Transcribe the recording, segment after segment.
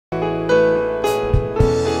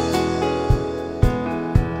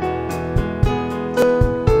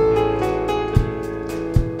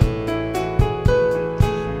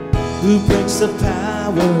the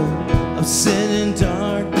power of sin and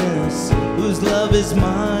darkness, whose love is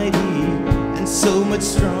mighty and so much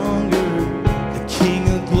stronger. The King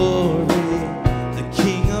of glory, the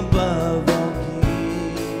King above all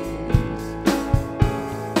kings,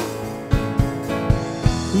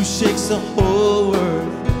 who shakes the whole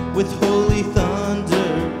earth with holy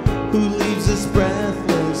thunder, who leaves us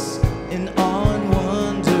breathless in awe and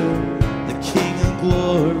wonder. The King of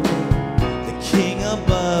glory, the King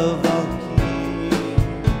above all kings.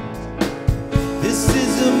 This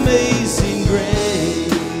is amazing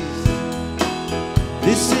grace.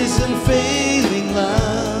 This is unfailing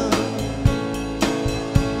love.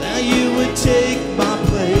 That you would take my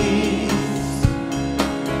place,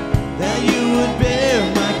 that you would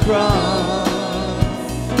bear my cross,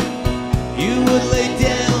 you would lay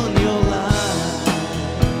down your life,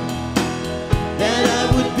 that I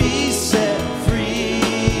would be set free.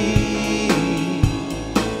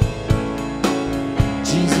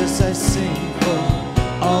 Jesus, I sing for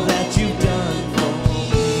all that you've done for me.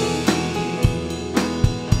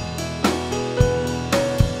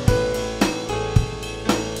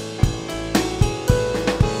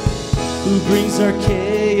 Who brings our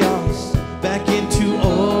chaos back into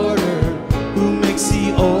order, who makes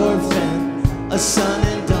the orphan a son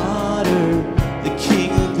and daughter. The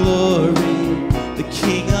King of glory, the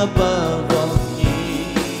King above all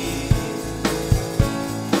kings,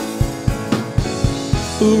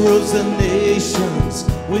 who rules the nations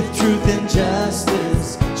with truth and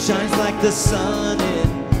justice, shines like the sun in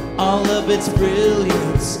all of its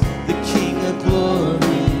brilliance. The King of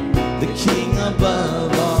glory, the King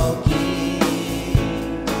above all kings.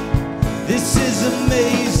 This is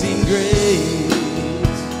amazing grace.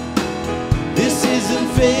 This is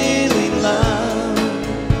unfailing love,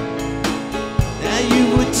 that you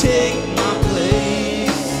would take my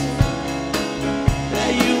place,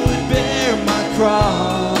 that you would bear my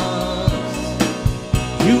cross,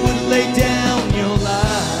 you would lay down your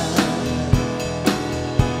life,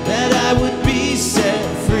 that I would be set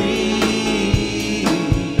free.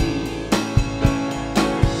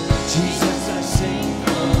 Jesus, I sing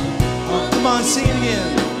for. Come on, sing it again.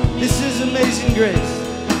 This is amazing grace.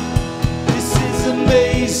 This is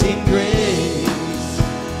amazing grace.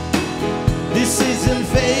 This is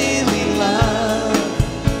unfailing love,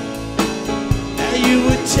 that you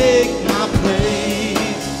would take my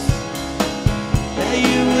place, that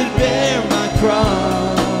you would bear my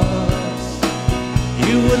cross,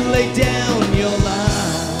 you would lay down your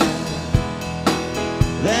life,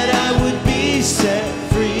 that I would be set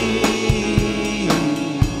free.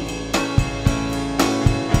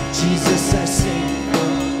 Jesus, I sing for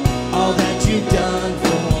all that you've done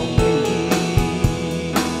for me.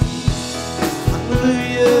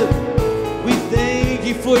 Hallelujah. We thank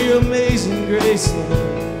you for your amazing grace, Lord.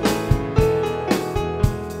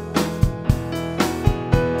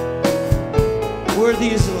 Worthy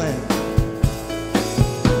is the Lamb.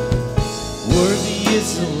 Worthy is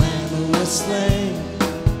the Lamb who was slain,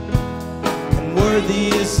 and worthy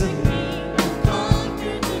is the Lamb who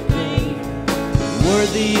conquered the grave.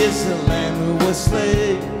 Worthy is the Lamb who was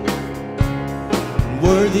slain, and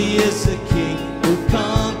worthy is the King who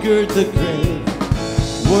conquered the grave.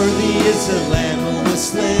 Worthy is the Lamb who was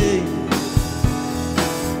slain,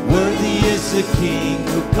 worthy is the King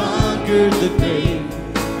who conquered the grave.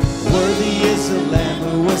 Worthy is the Lamb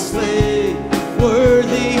who was slain.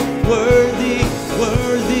 Worthy, worthy,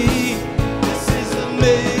 worthy. This is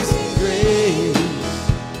amazing grace.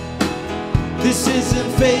 This is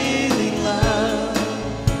unfailing love,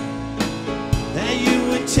 that you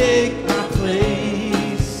would take my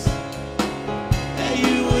place, that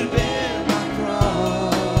you would bear my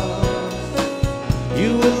cross, you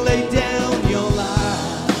would lay down your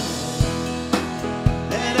life,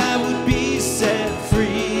 that I would be set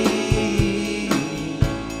free.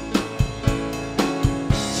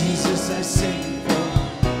 Jesus, I sing for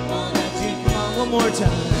all that you come. One more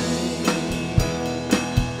time.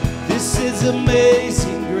 This is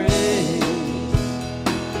amazing grace.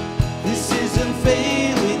 This is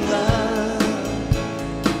unfailing love,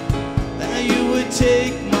 that you would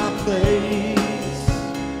take my place,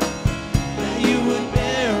 that you would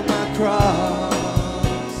bear my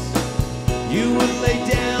cross, you would lay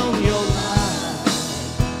down your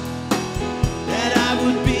life, that I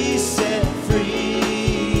would be set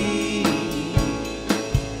free.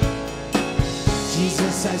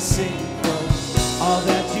 Jesus, I sing for all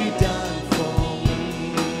that you've done for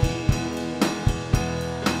me.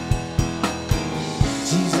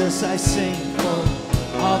 Jesus, I sing for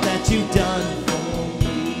all that you've done for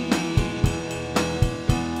me.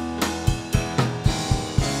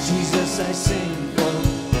 Jesus, I sing for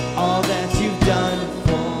all all that you've done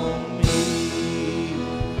for me.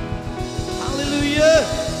 Hallelujah.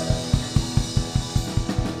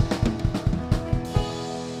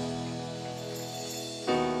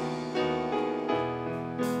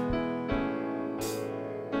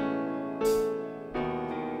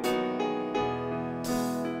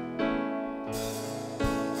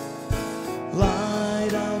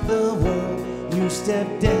 Light of the world, you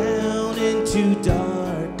step down into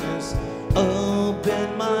darkness.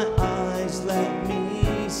 Open my eyes, let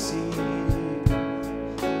me see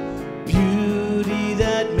beauty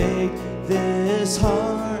that made this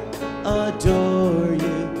heart adore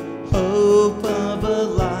you. Hope of a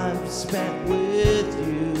life spent with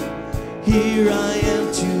you. Here I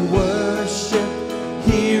am to worship,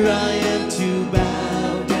 here I am to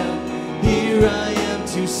bow down, here I am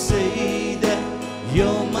to say that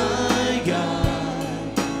you're my God.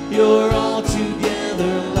 You're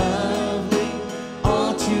altogether lovely,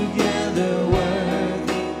 altogether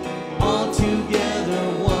worthy,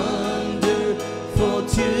 altogether wonderful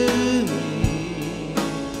to me.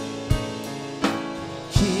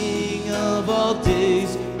 King of all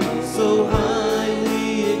days, so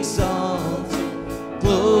highly exalted,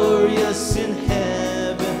 glorious in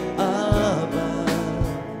heaven above.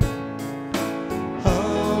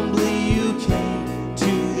 Humbly you came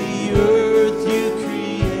to the earth you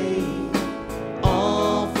created,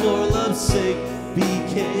 all for love's sake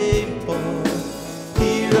became poor.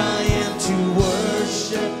 Here I am to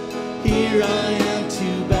worship, here I am to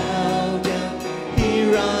bow down,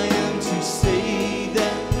 here I am to say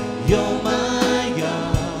that you're my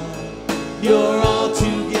God. You're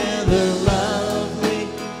altogether lovely,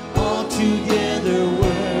 altogether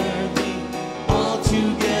worthy,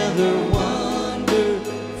 altogether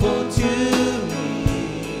wonderful to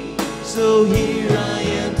me. So here I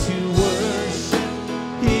am to worship,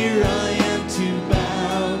 here I am to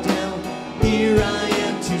bow down, here I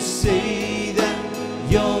am to say that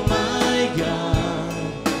you're my God.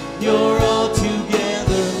 You're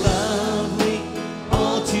altogether lovely,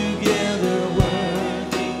 altogether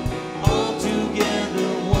worthy, altogether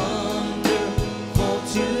wonderful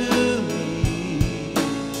to me.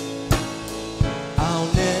 I'll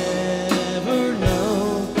never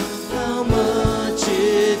know how much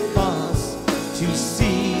it costs to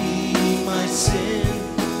see my sin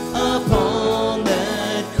upon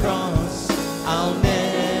that cross. I'll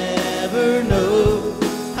never know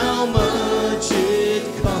how much it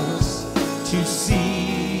costs to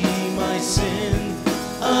see my sin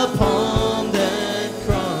upon that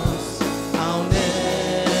cross. I'll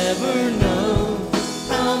never know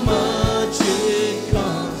how much it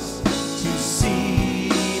costs to see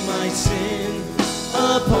my sin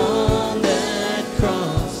upon that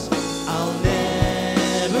cross. I'll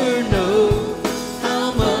never know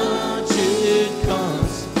how much it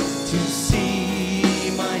costs to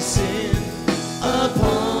see my sin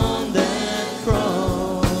upon that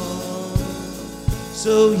cross.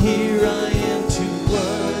 So here I am to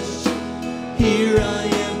worship, here I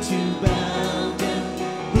am to bow down,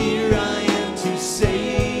 here I am to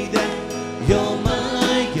say that you're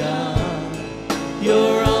my God.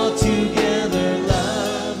 You're altogether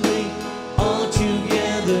lovely,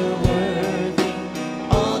 altogether worthy,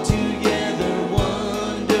 altogether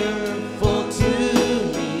wonderful to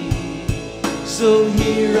me. So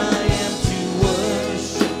here I am to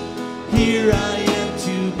worship, here I am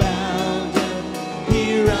to bow down,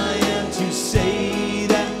 here I am to say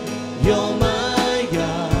that you're my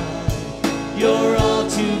God. You're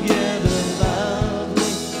altogether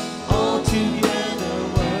lovely, altogether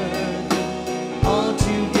worthy,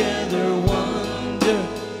 altogether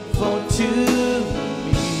wonderful to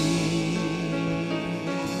me.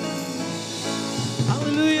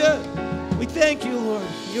 Hallelujah. We thank you, Lord.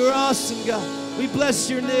 You're awesome, God. We bless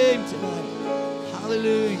your name tonight.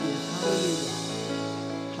 Hallelujah. Hallelujah.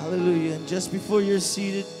 Hallelujah. And just before you're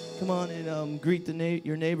seated, come on and greet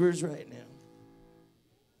your neighbors right now.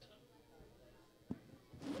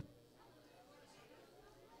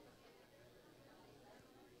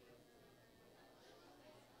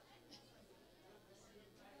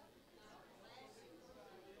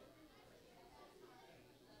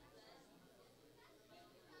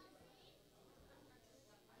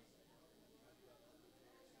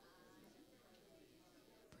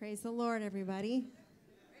 Praise the Lord, everybody.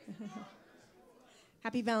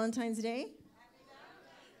 Happy Valentine's Day.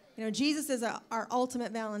 You know, Jesus is our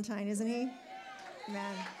ultimate Valentine, isn't he?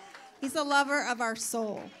 Amen. He's the lover of our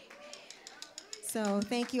soul. So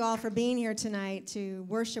thank you all for being here tonight to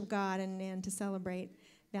worship God and to celebrate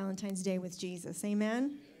Valentine's Day with Jesus.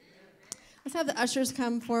 Amen. Let's have the ushers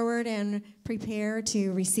come forward and prepare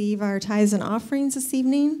to receive our tithes and offerings this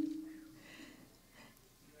evening.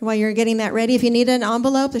 While you're getting that ready, if you need an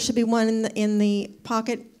envelope, there should be one in the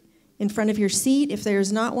pocket in front of your seat. If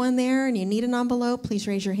there's not one there and you need an envelope, please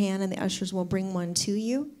raise your hand and the ushers will bring one to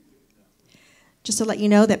you. Just to let you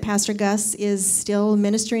know that Pastor Gus is still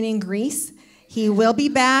ministering in Greece. He will be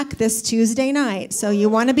back this Tuesday night, so you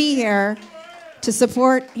want to be here to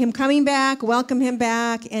support him coming back, welcome him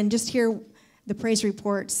back, and just hear the praise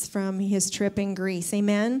reports from his trip in Greece.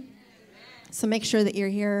 Amen? So make sure that you're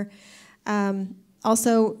here.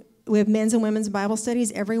 Also, we have men's and women's Bible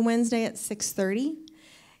studies every Wednesday at 6:30.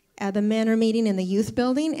 The men are meeting in the youth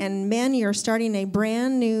building, and men, you're starting a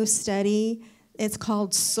brand new study. It's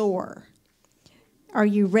called SOAR. Are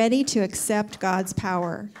you ready to accept God's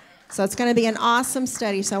power? So it's going to be an awesome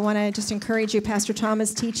study. So I want to just encourage you. Pastor Tom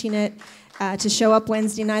is teaching it to show up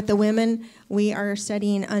Wednesday night. The women, we are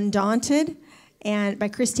studying Undaunted and by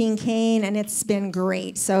Christine Kane, and it's been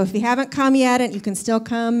great. So if you haven't come yet, and you can still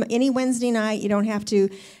come any Wednesday night. You don't have to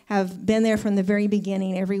have been there from the very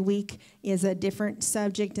beginning. Every week is a different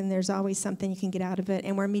subject, and there's always something you can get out of it.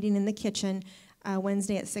 And we're meeting in the kitchen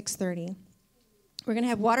Wednesday at 6:30. We're going to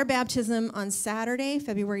have water baptism on Saturday,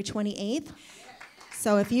 February 28th.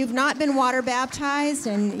 So if you've not been water baptized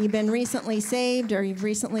and you've been recently saved or you've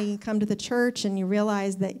recently come to the church and you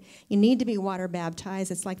realize that you need to be water baptized,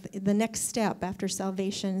 it's like the next step after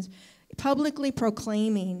salvation, publicly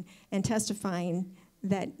proclaiming and testifying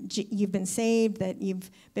that you've been saved, that you've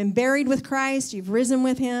been buried with Christ, you've risen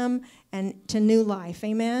with him, and to new life.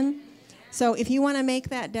 Amen? So if you want to make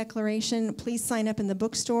that declaration, please sign up in the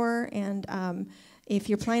bookstore. And if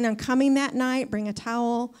you're planning on coming that night, bring a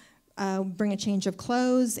towel, bring a change of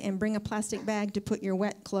clothes, and bring a plastic bag to put your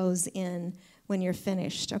wet clothes in when you're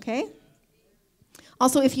finished, okay?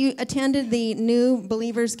 Also, if you attended the New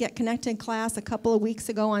Believers Get Connected class a couple of weeks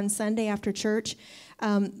ago on Sunday after church,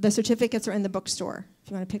 the certificates are in the bookstore if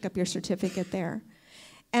you want to pick up your certificate there.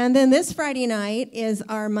 And then this Friday night is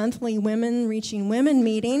our monthly Women Reaching Women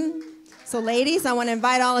meeting. So ladies, I want to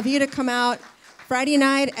invite all of you to come out Friday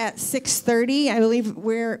night at 6:30. I believe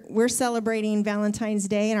we're celebrating Valentine's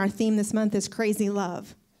Day, and our theme this month is Crazy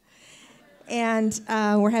Love. And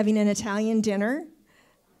we're having an Italian dinner.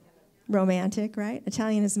 Romantic, right?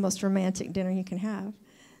 Italian is the most romantic dinner you can have.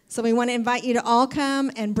 So we want to invite you to all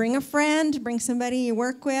come and bring a friend, bring somebody you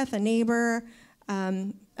work with, a neighbor,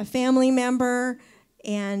 a family member,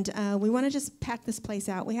 and we want to just pack this place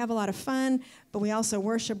out. We have a lot of fun, but we also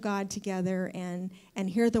worship God together and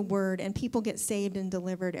hear the word, and people get saved and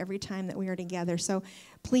delivered every time that we are together. So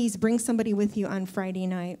please bring somebody with you on Friday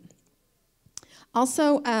night.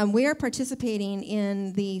 Also, we are participating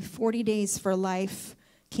in the 40 Days for Life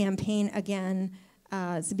campaign again.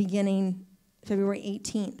 It's beginning February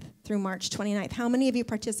 18th through March 29th. How many of you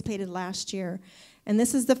participated last year? And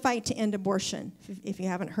this is the fight to end abortion, if you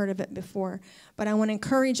haven't heard of it before. But I want to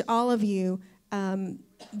encourage all of you.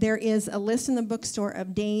 There is a list in the bookstore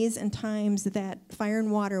of days and times that Fire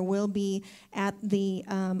and Water will be at the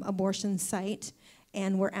abortion site.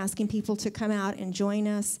 And we're asking people to come out and join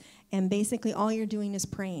us. And basically all you're doing is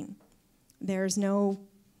praying. You're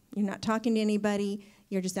not talking to anybody.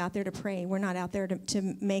 You're just out there to pray. We're not out there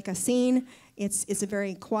to make a scene. It's a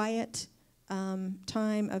very quiet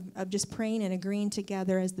time of just praying and agreeing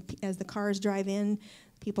together as the cars drive in.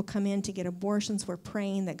 People come in to get abortions. We're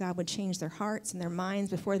praying that God would change their hearts and their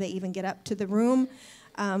minds before they even get up to the room.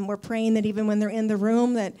 We're praying that even when they're in the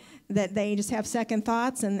room that they just have second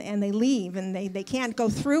thoughts and they leave and they can't go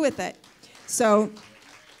through with it. So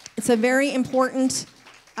it's a very important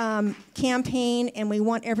campaign, and we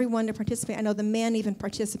want everyone to participate. I know the men even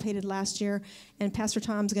participated last year, and Pastor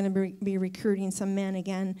Tom's going to be recruiting some men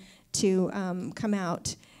again to come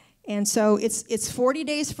out. And so it's 40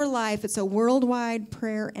 Days for Life. It's a worldwide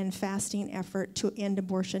prayer and fasting effort to end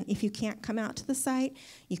abortion. If you can't come out to the site,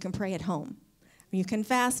 you can pray at home. Or you can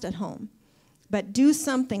fast at home. But do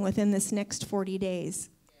something within this next 40 days.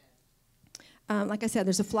 Like I said,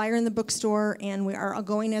 there's a flyer in the bookstore, and we are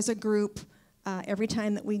going as a group every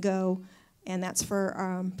time that we go, and that's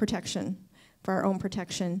for protection, for our own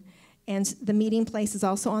protection. And the meeting place is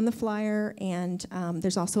also on the flyer, and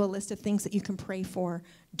there's also a list of things that you can pray for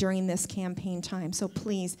during this campaign time. So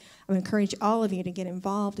please, I would encourage all of you to get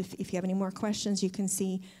involved. If you have any more questions, you can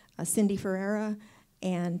see Cindy Ferreira,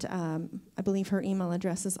 and I believe her email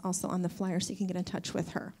address is also on the flyer, so you can get in touch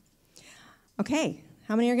with her. Okay,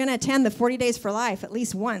 how many are going to attend the 40 Days for Life at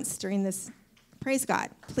least once during this? Praise God,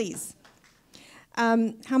 please.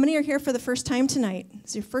 How many are here for the first time tonight?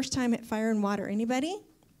 It's your first time at Fire and Water. Anybody?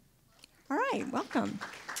 All right, welcome.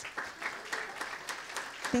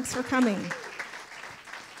 Thanks for coming.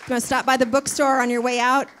 If you want to stop by the bookstore on your way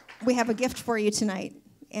out, we have a gift for you tonight.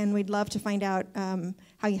 and we'd love to find out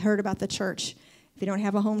how you heard about the church. If you don't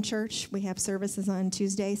have a home church, we have services on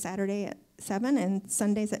Tuesday, Saturday at 7, and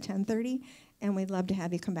Sundays at 10:30, and we'd love to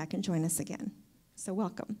have you come back and join us again. So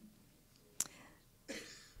welcome.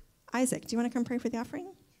 Isaac, do you want to come pray for the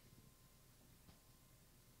offering?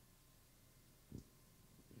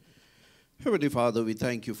 Heavenly Father, we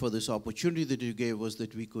thank you for this opportunity that you gave us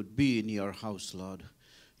that we could be in your house, Lord.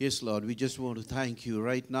 Yes, Lord, we just want to thank you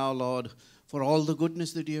right now, Lord, for all the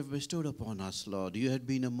goodness that you have bestowed upon us, Lord. You have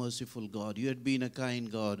been a merciful God. You have been a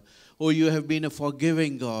kind God. Oh, you have been a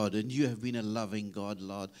forgiving God, and you have been a loving God,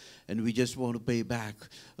 Lord. And we just want to pay back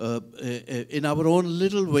in our own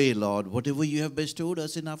little way, Lord, whatever you have bestowed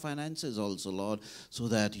us in our finances also, Lord, so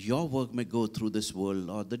that your work may go through this world,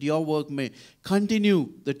 Lord, that your work may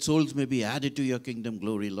continue, that souls may be added to your kingdom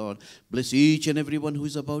glory, Lord. Bless each and everyone who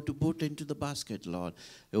is about to put into the basket, Lord.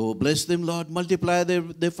 Oh, bless them, Lord. Multiply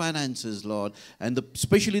their finances, Lord. And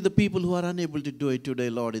especially the people who are unable to do it today,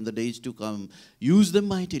 Lord, in the days to come. Use them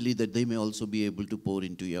mightily that they may also be able to pour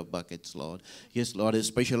into your buckets, Lord. Yes, Lord, a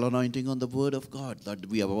special anointing on the word of God that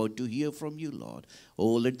we are about to hear from you, Lord.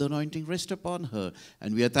 Oh, let the anointing rest upon her.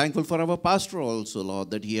 And we are thankful for our pastor also, Lord,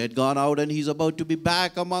 that he had gone out and he's about to be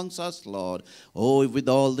back amongst us, Lord. Oh, with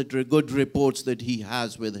all the good reports that he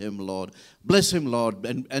has with him, Lord. Bless him, Lord,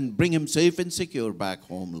 and bring him safe and secure back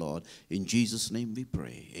home, Lord. In Jesus' name we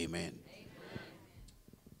pray. Amen.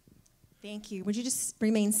 Thank you. Would you just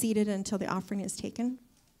remain seated until the offering is taken?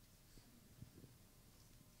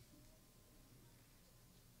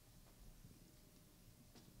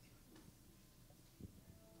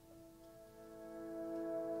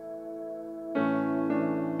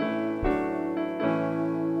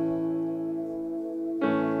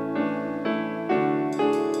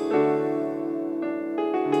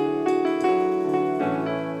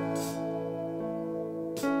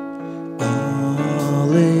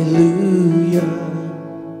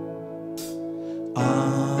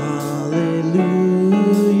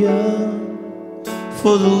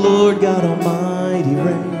 For the Lord God Almighty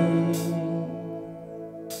reigns.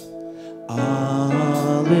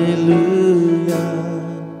 Alleluia.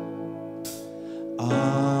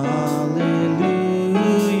 Alleluia.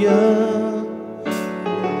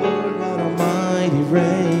 The Lord God Almighty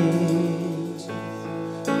reigns.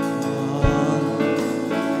 Alleluia.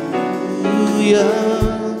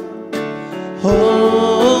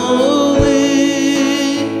 Holy,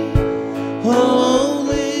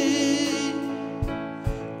 holy.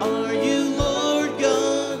 Are you Lord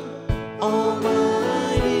God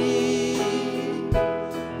Almighty?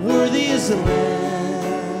 Worthy is the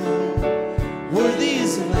Lamb, worthy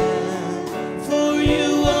is the Lamb, for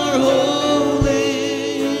you are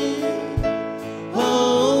holy,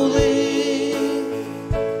 holy.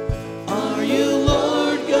 Are you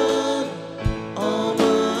Lord God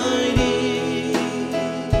Almighty?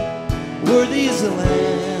 Worthy is the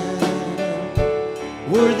Lamb,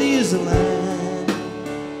 worthy is the Lamb.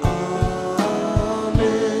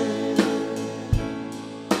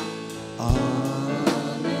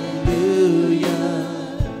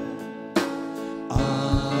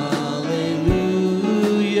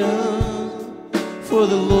 For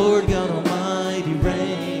the Lord God Almighty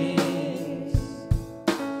reigns.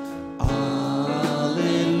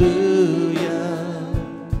 Alleluia.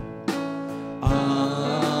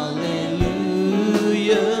 Alleluia.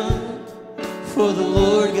 For the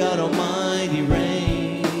Lord God Almighty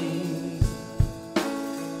reigns.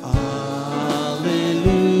 Alleluia.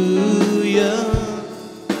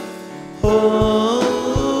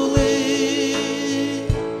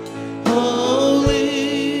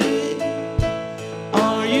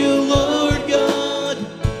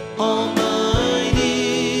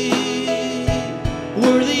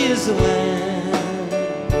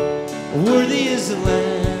 Worthy is the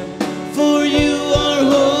Lamb, for you are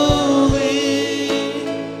holy,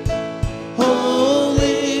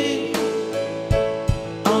 holy.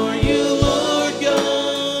 Are you Lord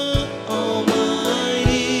God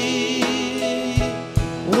Almighty?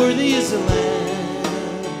 Worthy is the Lamb,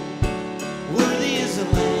 worthy is the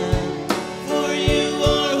Lamb, for you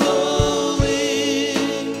are holy,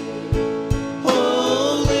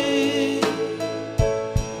 holy.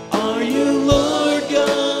 Are you Lord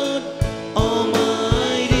God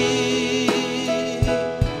Almighty?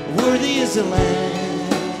 Worthy is the Lamb,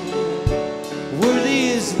 worthy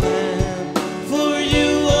is the Lamb, for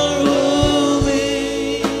you are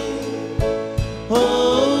holy,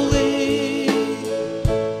 holy.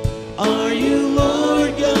 Are you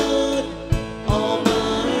Lord God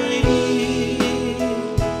Almighty?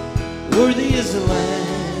 Worthy is the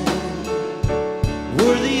Lamb,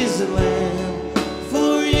 worthy is the Lamb,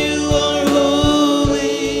 for you are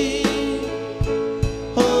holy,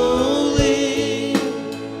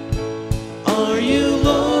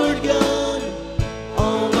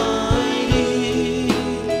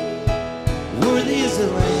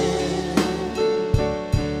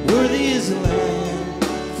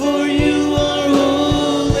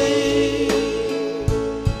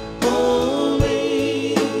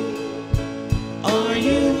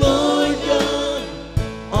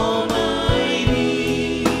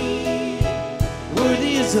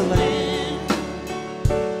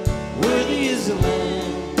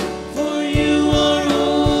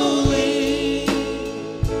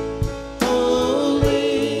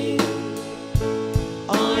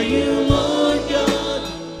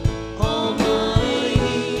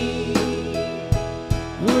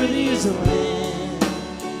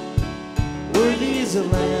 is the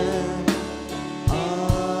Lamb.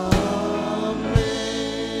 Amen.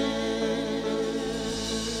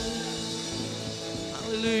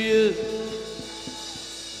 Hallelujah.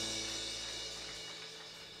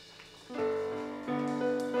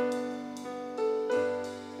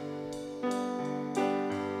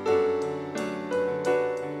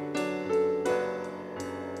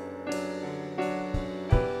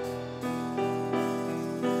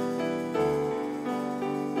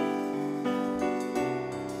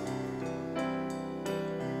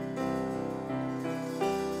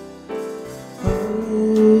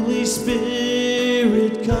 Holy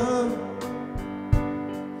Spirit, come,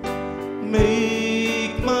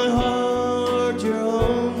 make my heart your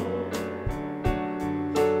home,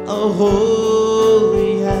 a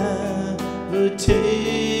holy habitation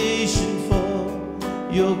for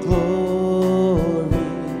your glory.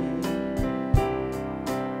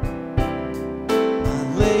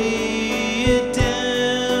 I lay it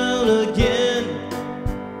down again,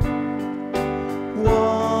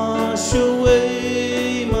 wash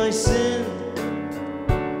away my sin,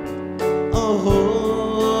 a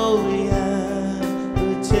holy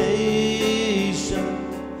habitation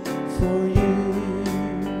for you.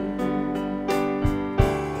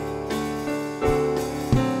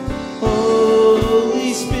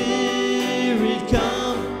 Holy Spirit,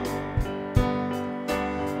 come,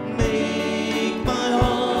 make my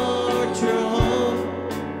heart your home,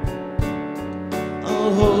 a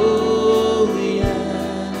holy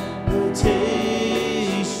habitation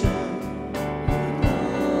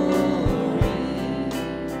glory.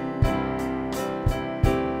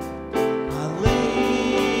 I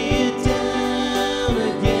lay it down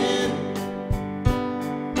again,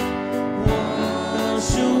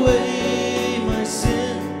 wash away my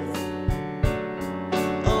sin,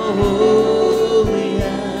 a holy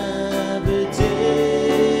habitation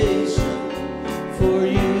for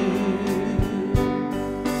you.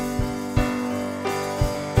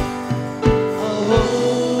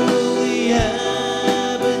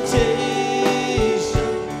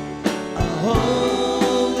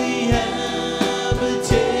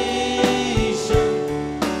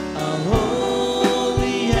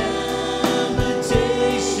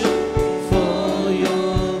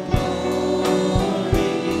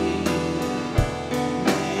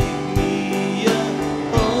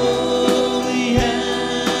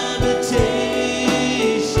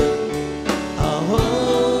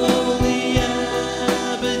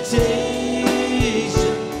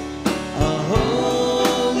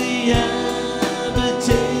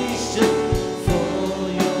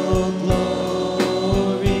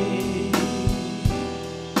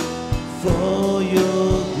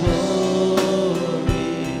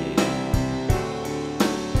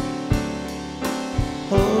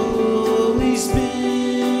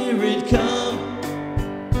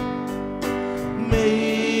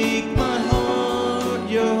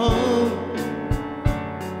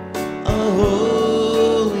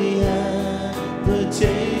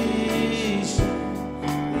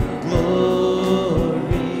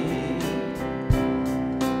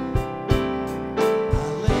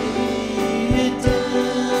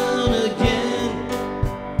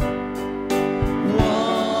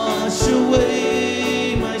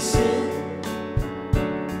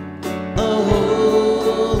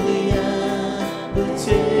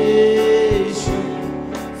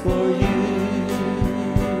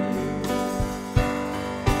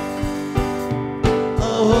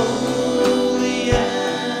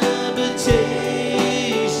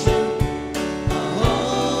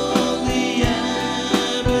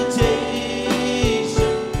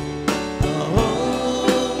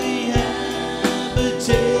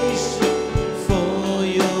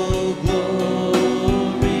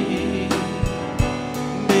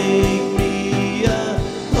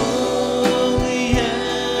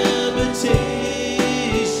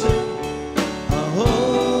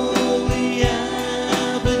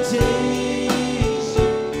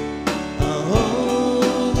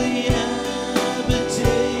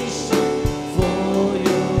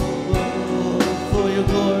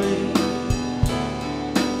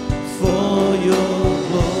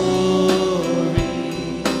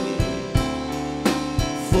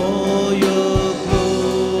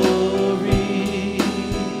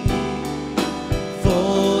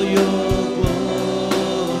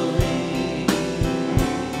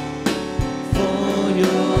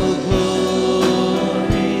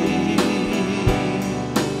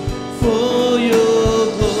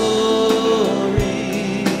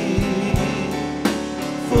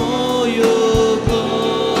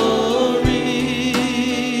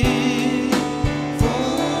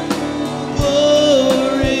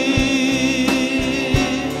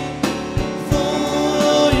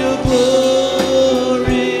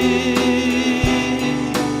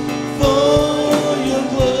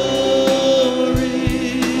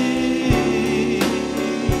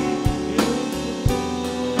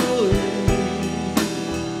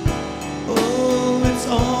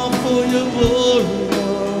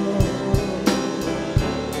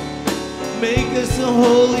 a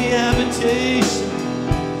holy habitation.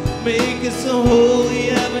 Make us a holy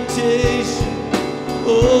habitation.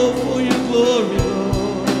 Oh, for your glory,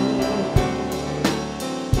 Lord.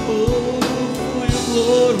 Oh, for your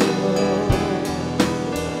glory, Lord.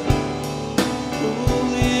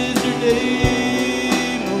 Holy is your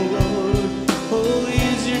name, oh Lord. Holy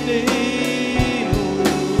is your name, oh Lord.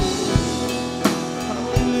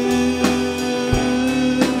 Hallelujah.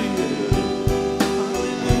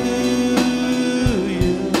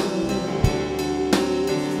 Hallelujah.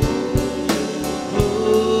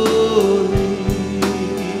 Glory.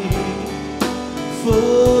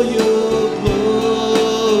 For your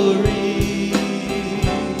glory.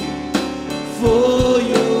 For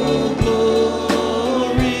your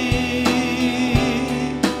glory.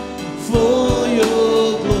 For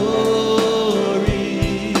your glory.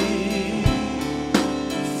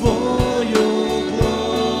 For your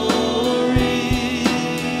glory.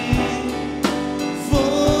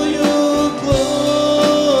 For your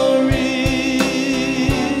glory.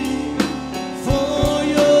 For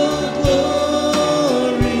your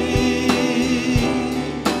glory.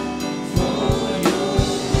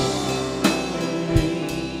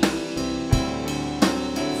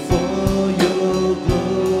 For your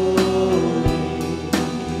glory.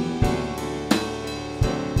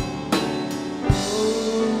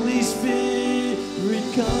 Holy Spirit,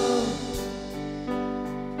 come.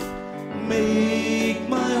 Make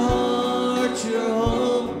my heart your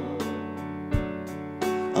home.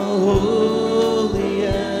 A holy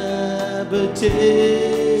habitation.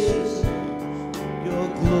 Your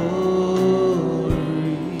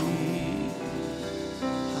glory.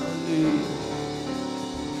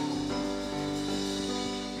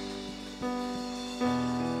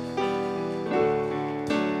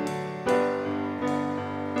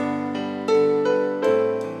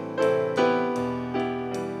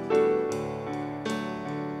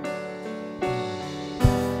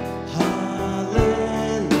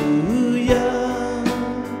 Hallelujah. Hallelujah.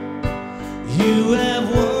 You have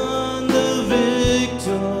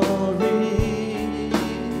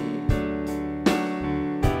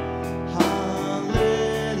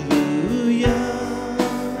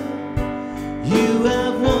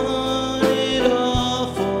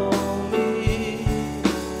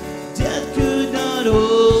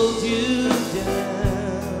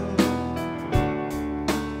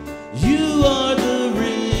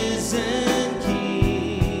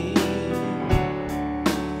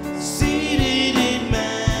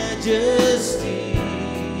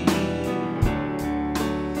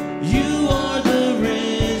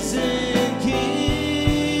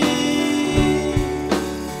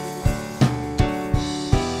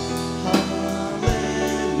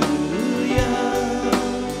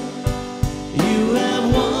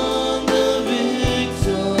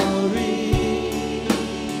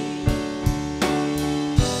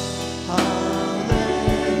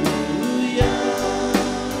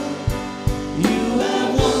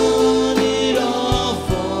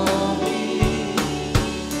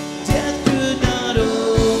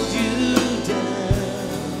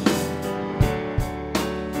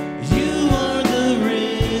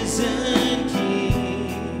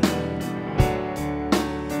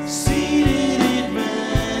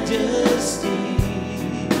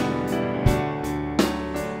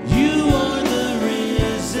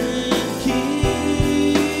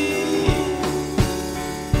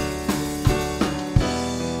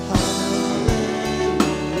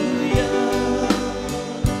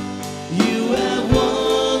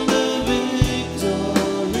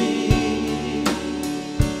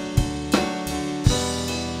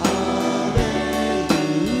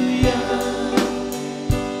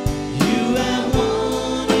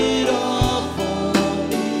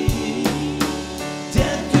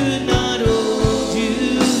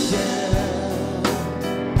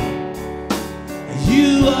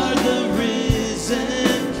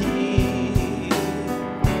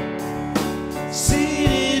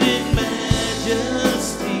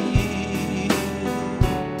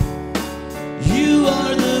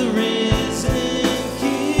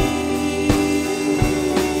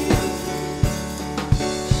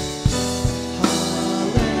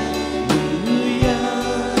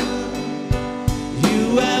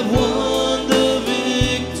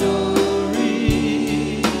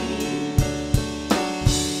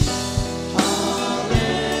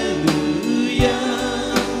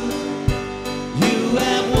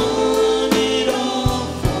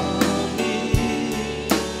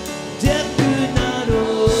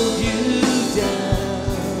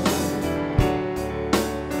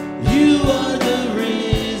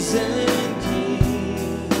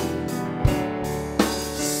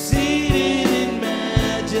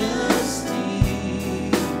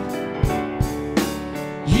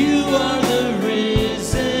You are the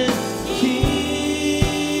risen King.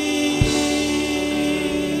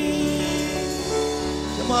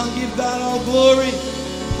 Come on, give God all glory.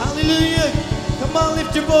 Hallelujah. Come on,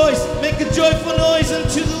 lift your voice. Make a joyful noise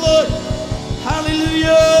unto the Lord.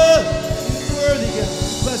 Hallelujah. He's worthy,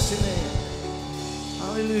 God. Bless your name.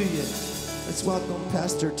 Hallelujah. Let's welcome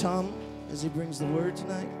Pastor Tom as he brings the word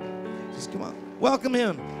tonight. Just come on. Welcome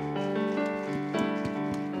him.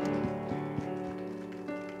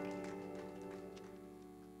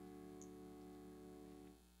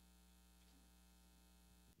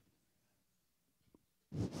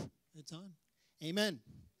 It's on. Amen.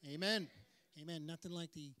 Amen. Amen. Nothing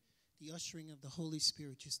like the ushering of the Holy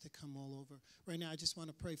Spirit just to come all over. Right now, I just want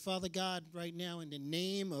to pray. Father God, right now, in the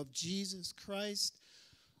name of Jesus Christ,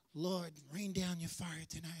 Lord, rain down your fire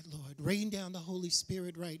tonight, Lord. Rain down the Holy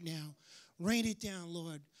Spirit right now. Rain it down,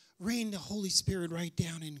 Lord. Rain the Holy Spirit right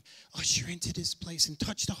down and usher into this place and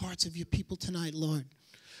touch the hearts of your people tonight, Lord.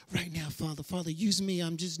 Right now, Father. Father, use me.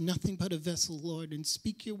 I'm just nothing but a vessel, Lord, and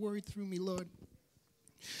speak your word through me, Lord.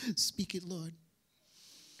 Speak it, Lord.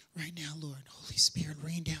 Right now, Lord. Holy Spirit,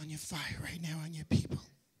 rain down your fire right now on your people.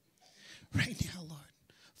 Right now, Lord.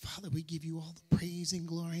 Father, we give you all the praise and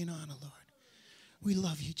glory and honor, Lord. We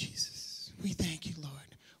love you, Jesus. We thank you,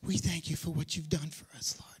 Lord. We thank you for what you've done for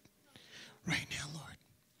us, Lord. Right now, Lord.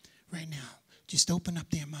 Right now. Just open up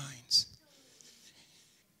their minds.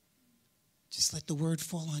 Just let the word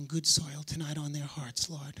fall on good soil tonight on their hearts,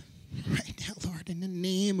 Lord. Right now, Lord, in the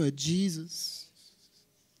name of Jesus.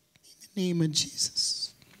 In the name of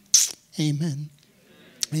Jesus. Amen.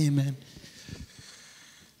 Amen.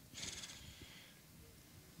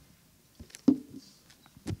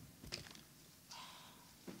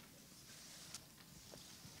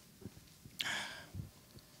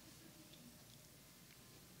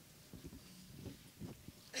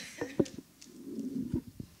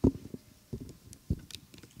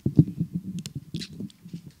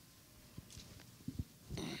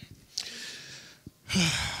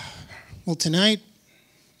 Well, tonight,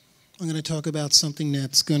 I'm going to talk about something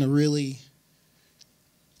that's going to really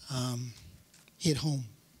hit home.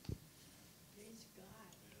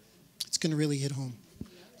 It's going to really hit home.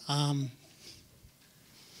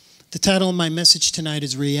 The title of my message tonight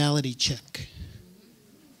is Reality Check.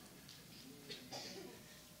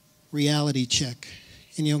 Reality check.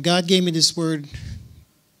 And, you know, God gave me this word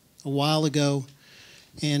a while ago,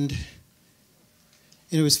 and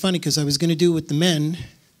it was funny because I was going to do it with the men,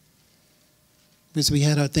 because we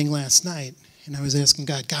had our thing last night, and I was asking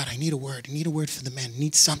God, I need a word. I need a word for the men. I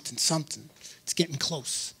need something. It's getting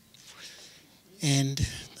close. And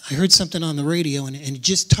I heard something on the radio, and it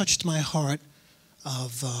just touched my heart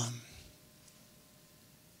of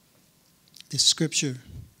this scripture.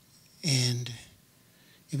 And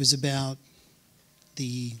it was about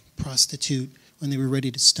the prostitute when they were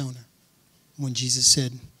ready to stone her. When Jesus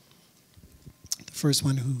said, the first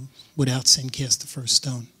one who without sin cast the first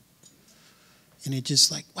stone. And it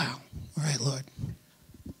just like, wow, all right, Lord.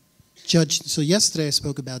 Judge. So yesterday I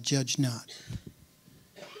spoke about judge not.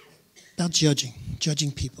 About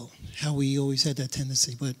judging people, how we always had that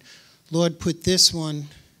tendency. But Lord put this one, he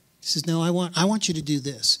says, no, I want you to do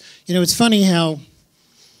this. You know, it's funny how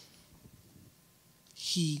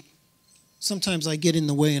sometimes I get in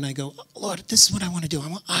the way and I go, Lord, this is what I want to do.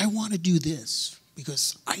 I want to do this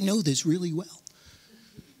because I know this really well.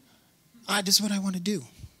 This is what I want to do.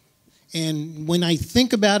 And when I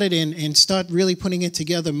think about it and start really putting it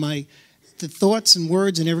together, the thoughts and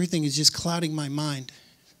words and everything is just clouding my mind.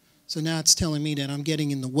 So now it's telling me that I'm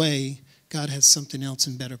getting in the way. God has something else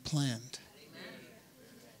and better planned. Amen.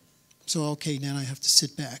 So, okay, now I have to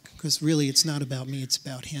sit back because really it's not about me, it's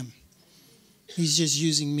about him. He's just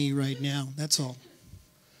using me right now, that's all.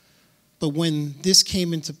 But when this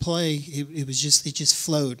came into play, it just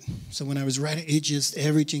flowed. So when I was writing,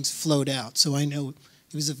 everything flowed out. So I know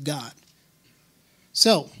it was of God.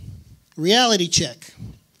 So, reality check.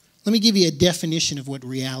 Let me give you a definition of what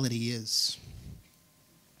reality is.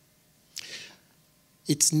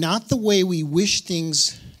 It's not the way we wish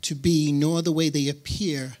things to be, nor the way they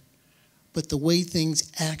appear, but the way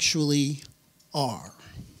things actually are.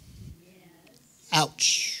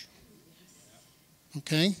 Ouch.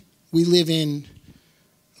 Okay? We live in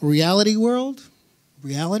a reality world,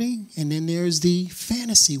 and then there's the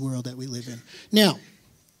fantasy world that we live in. Now,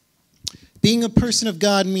 being a person of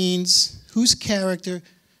God means whose character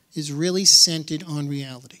is really centered on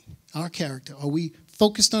reality. Our character. Are we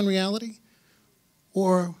focused on reality?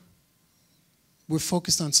 Or we're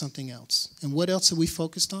focused on something else? And what else are we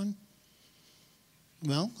focused on?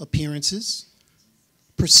 Well, appearances,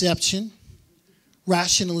 perception,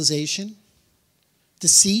 rationalization,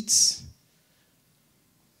 deceits,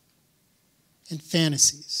 and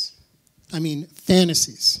fantasies. I mean,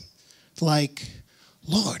 fantasies. Like,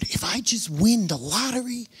 Lord, if I just win the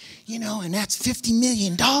lottery, and that's $50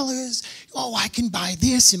 million, I can buy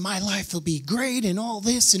this and my life will be great and all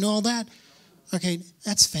this and all that. Okay,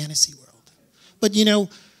 that's fantasy world. But,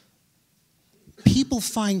 people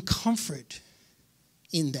find comfort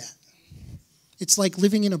in that. It's like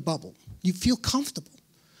living in a bubble. You feel comfortable.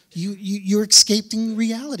 You're escaping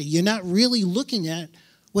reality. You're not really looking at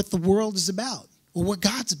what the world is about or what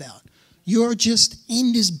God's about. You're just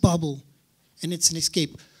in this bubble, and it's an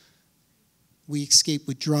escape. We escape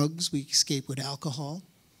with drugs. We escape with alcohol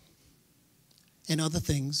and other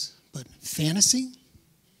things. But fantasy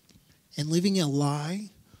and living a lie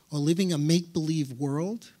or living a make-believe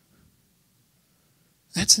world,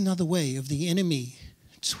 that's another way of the enemy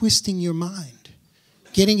twisting your mind,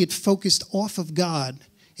 getting it focused off of God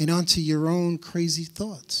and onto your own crazy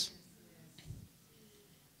thoughts.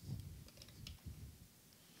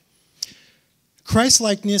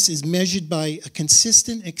 Christ-likeness is measured by a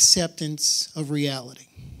consistent acceptance of reality,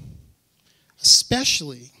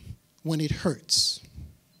 especially when it hurts.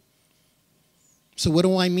 So what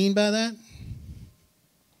do I mean by that?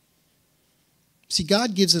 See,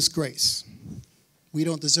 God gives us grace. We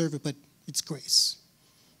don't deserve it, but it's grace.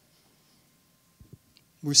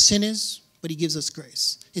 We're sinners, but he gives us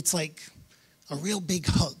grace. It's like a real big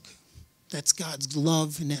hug. That's God's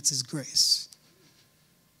love, and that's his grace.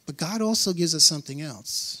 But God also gives us something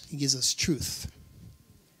else. He gives us truth.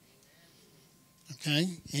 Okay?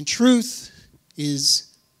 And truth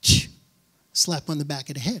is slap on the back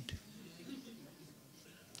of the head.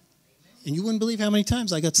 And you wouldn't believe how many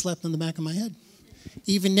times I got slapped on the back of my head.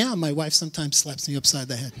 Even now, my wife sometimes slaps me upside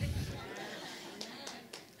the head.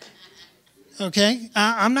 Okay?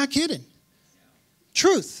 I'm not kidding.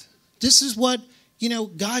 Truth. This is what,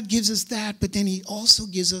 God gives us that, but then he also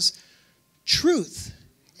gives us truth.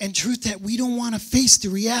 And truth that we don't want to face the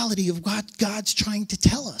reality of what God's trying to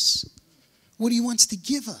tell us, what he wants to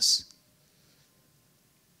give us.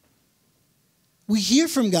 We hear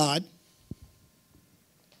from God,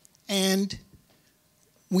 and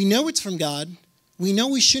we know it's from God. We know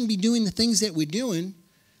we shouldn't be doing the things that we're doing.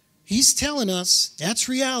 He's telling us that's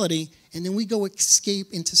reality, and then we go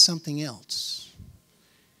escape into something else.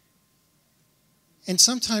 And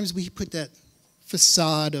sometimes we put that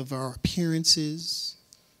facade of our appearances,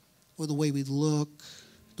 or the way we look,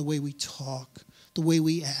 the way we talk, the way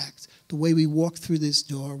we act, the way we walk through this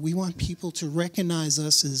door. We want people to recognize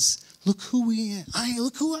us as, look who we are.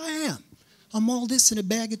 Look who I am. I'm all this in a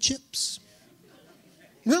bag of chips.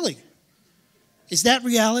 Really? Is that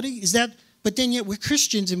reality? But then yet we're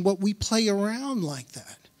Christians, and what we play around like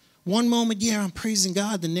that. One moment, I'm praising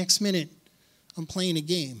God. The next minute, I'm playing a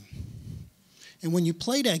game. And when you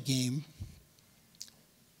play that game,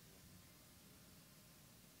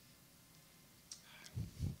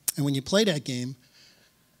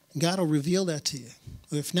 God will reveal that to you.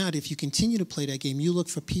 Or if not, if you continue to play that game, you look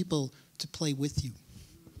for people to play with you.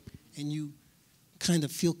 And you kind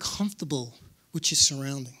of feel comfortable with your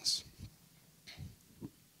surroundings.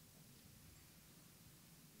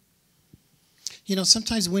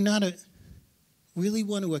 Sometimes we're not really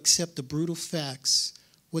want to accept the brutal facts,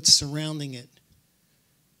 what's surrounding it.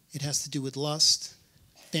 It has to do with lust,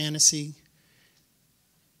 fantasy.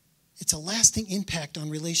 It's a lasting impact on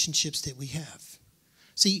relationships that we have.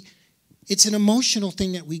 See, it's an emotional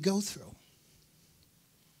thing that we go through.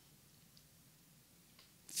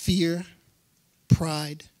 Fear,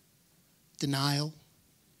 pride, denial,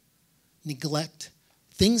 neglect,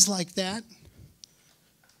 things like that.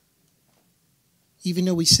 Even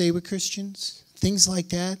though we say we're Christians, things like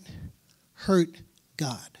that hurt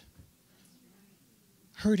God.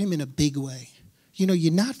 Hurt him in a big way.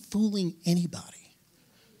 You're not fooling anybody.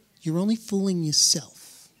 You're only fooling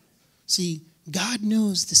yourself. See, God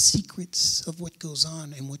knows the secrets of what goes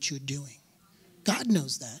on and what you're doing. God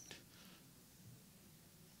knows that.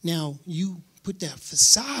 Now, you put that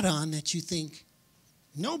facade on that you think,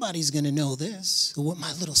 nobody's going to know this, or what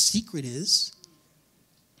my little secret is.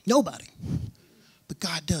 Nobody. But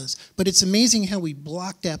God does. But it's amazing how we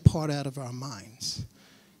block that part out of our minds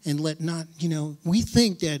and we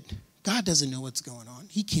think that God doesn't know what's going on.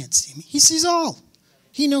 He can't see me. He sees all.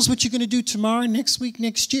 He knows what you're going to do tomorrow, next week,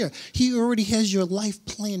 next year. He already has your life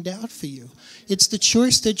planned out for you. It's the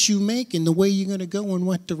choice that you make and the way you're going to go and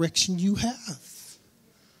what direction you have.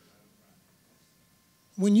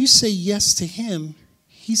 When you say yes to him,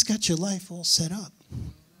 he's got your life all set up.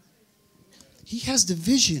 He has the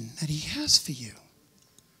vision that he has for you.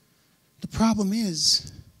 The problem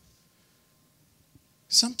is,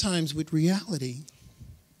 sometimes with reality,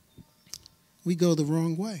 we go the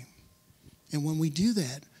wrong way. And when we do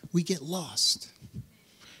that, we get lost.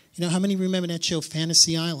 You know, how many remember that show,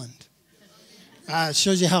 Fantasy Island? It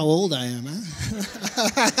shows you how old I am,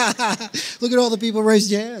 huh? Look at all the people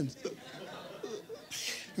raise your hands.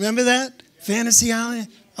 Remember that? Fantasy Island?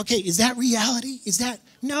 Okay, is that reality? Is that?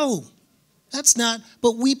 No, that's not.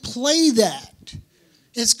 But we play that.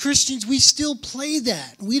 As Christians, we still play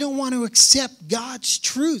that. We don't want to accept God's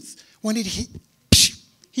truth when it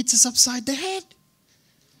hits us upside the head.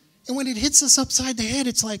 And when it hits us upside the head,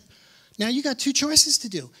 it's like, now you got two choices to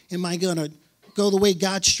do. Am I going to go the way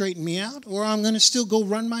God straightened me out, or I'm going to still go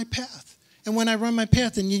run my path? And when I run my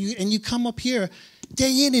path and you come up here,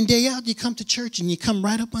 day in and day out, you come to church and you come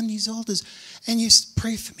right up on these altars and you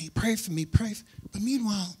pray for me, pray for me, pray for me. But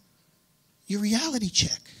meanwhile, your reality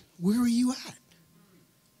check, where are you at?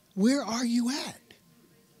 Where are you at?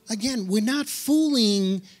 Again, we're not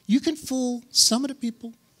fooling. You can fool some of the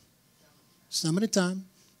people, some of the time,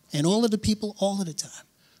 and all of the people all of the time.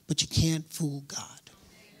 But you can't fool God.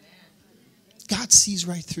 God sees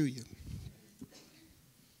right through you.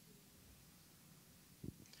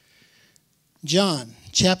 John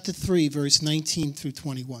chapter 3, verse 19 through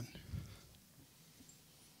 21.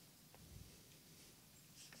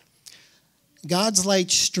 God's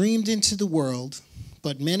light streamed into the world,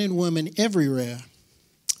 but men and women everywhere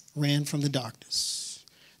ran from the darkness.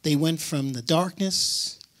 They went from the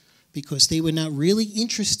darkness because they were not really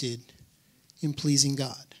interested in pleasing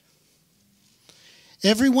God.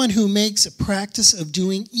 Everyone who makes a practice of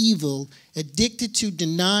doing evil, addicted to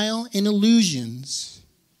denial and illusions,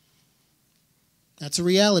 that's a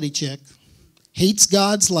reality check, hates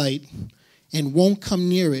God's light and won't come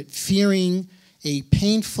near it, fearing a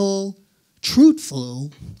painful,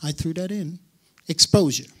 truthful, I threw that in,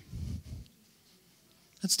 exposure.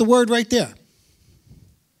 That's the word right there.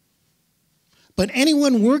 But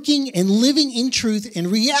anyone working and living in truth and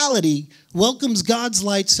reality welcomes God's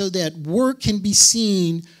light so that work can be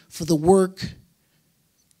seen for the work,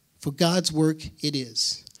 for God's work it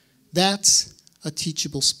is. That's a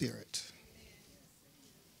teachable spirit.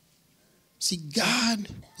 See, God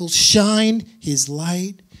will shine his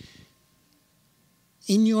light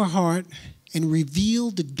in your heart and reveal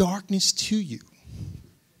the darkness to you.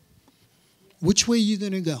 Which way are you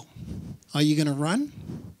going to go? Are you going to run?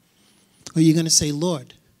 Or are you going to say,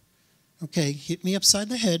 Lord, okay, hit me upside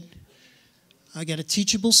the head. I got a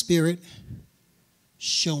teachable spirit.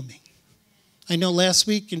 Show me. I know last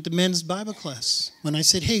week in the men's Bible class, when I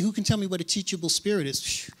said, hey, who can tell me what a teachable spirit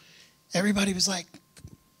is? Everybody was like,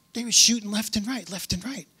 they were shooting left and right, left and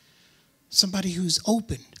right. Somebody who's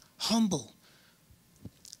open, humble.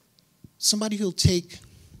 Somebody who'll take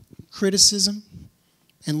criticism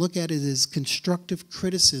and look at it as constructive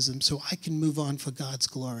criticism so I can move on for God's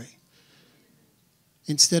glory.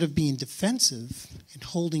 Instead of being defensive and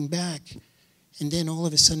holding back and then all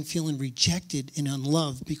of a sudden feeling rejected and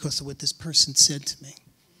unloved because of what this person said to me.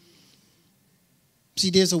 See,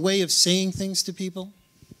 there's a way of saying things to people.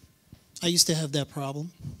 I used to have that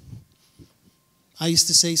problem. I used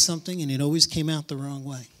to say something and it always came out the wrong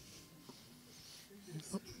way.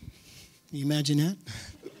 Can you imagine that?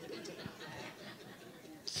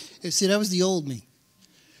 See, that was the old me.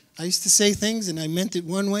 I used to say things and I meant it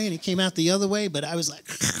one way and it came out the other way, but I was like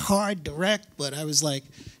hard, direct, but I was like,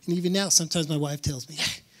 and even now sometimes my wife tells me,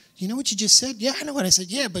 hey, you know what you just said? Yeah, I know what I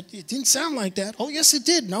said. Yeah, but it didn't sound like that. Oh, yes, it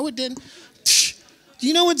did. No, it didn't. Do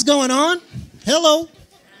you know what's going on? Hello.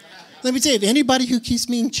 Let me tell you, if anybody who keeps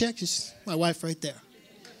me in check is my wife right there.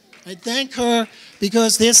 I thank her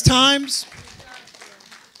because there's times.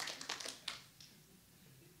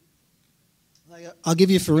 I'll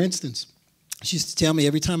give you for instance. She used to tell me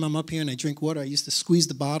every time I'm up here and I drink water, I used to squeeze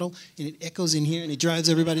the bottle and it echoes in here and it drives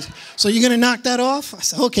everybody's. So you're going to knock that off? I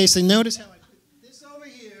said, okay, so notice how I put this over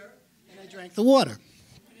here and I drank the water.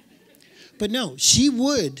 But no, she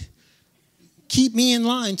would keep me in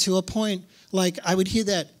line to a point like I would hear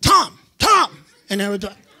that, Tom, and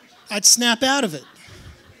I'd snap out of it.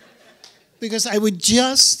 Because I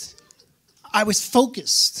was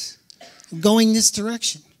focused, going this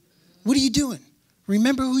direction. What are you doing?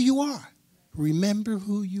 Remember who you are. Remember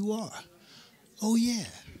who you are. Oh, yeah.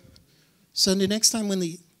 So the next time when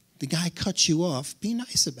the guy cuts you off, be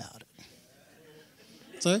nice about it.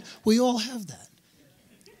 So we all have that.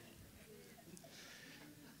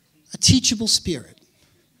 A teachable spirit.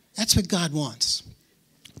 That's what God wants.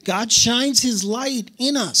 God shines his light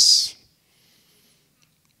in us.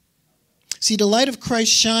 See, the light of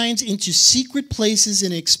Christ shines into secret places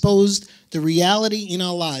and exposes the reality in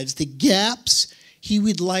our lives, the gaps he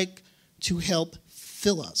would like to help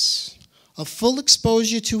fill us. A full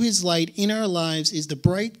exposure to his light in our lives is the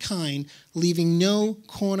bright kind, leaving no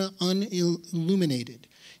corner unilluminated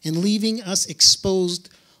and leaving us exposed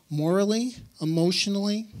morally,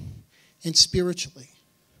 emotionally, and spiritually.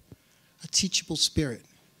 A teachable spirit.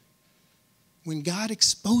 When God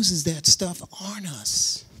exposes that stuff on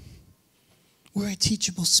us, we're a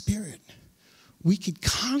teachable spirit. We could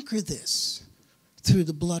conquer this through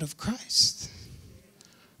the blood of Christ.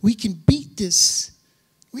 We can beat this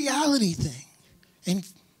reality thing and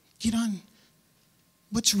get on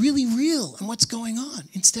what's really real and what's going on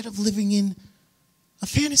instead of living in a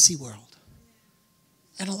fantasy world.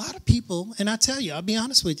 And a lot of people, and I tell you, I'll be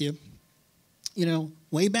honest with you,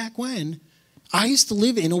 way back when, I used to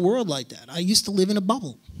live in a world like that. I used to live in a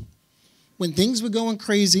bubble. When things were going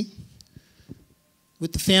crazy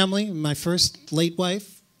with the family, my first late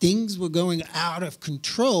wife, things were going out of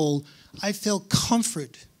control, I felt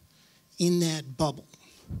comfort in that bubble.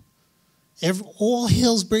 All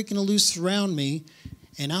hell's breaking loose around me,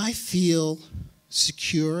 and I feel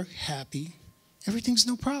secure, happy. Everything's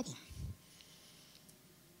no problem.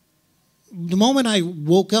 The moment I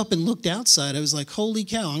woke up and looked outside, I was like, holy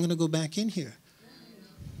cow, I'm going to go back in here.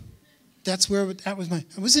 That was I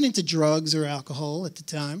wasn't into drugs or alcohol at the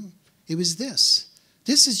time. It was this.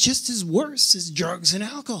 This is just as worse as drugs and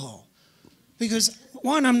alcohol. Because,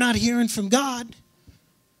 one, I'm not hearing from God,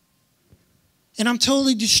 and I'm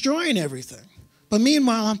totally destroying everything. But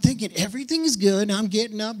meanwhile, I'm thinking everything is good. I'm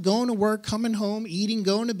getting up, going to work, coming home, eating,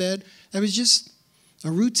 going to bed. It was just a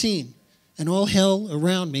routine. And all hell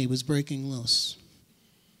around me was breaking loose.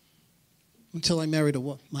 Until I married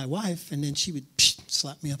my wife, and then she would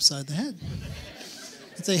slap me upside the head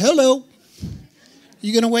and say, hello,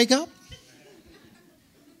 you going to wake up?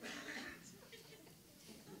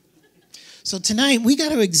 So tonight, we got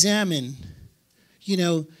to examine,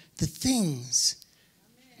 the things,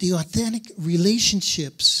 the authentic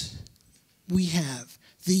relationships we have,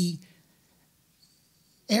 the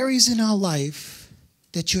areas in our life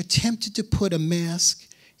that you're tempted to put a mask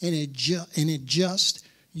and adjust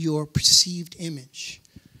your perceived image.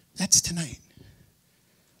 That's tonight.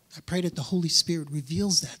 I pray that the Holy Spirit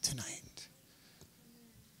reveals that tonight.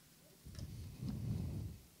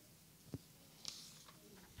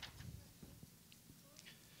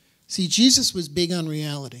 See, Jesus was big on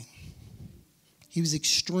reality. He was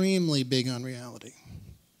extremely big on reality.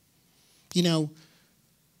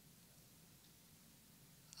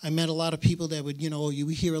 I met a lot of people that would, you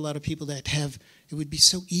hear a lot of people that it would be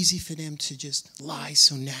so easy for them to just lie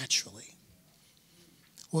so naturally.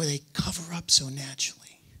 Or they cover up so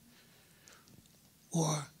naturally.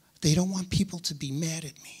 Or they don't want people to be mad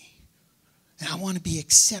at me. And I want to be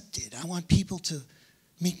accepted. I want people to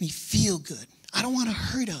make me feel good. I don't want to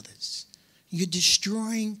hurt others. You're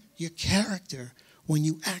destroying your character when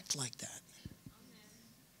you act like that.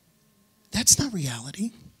 That's not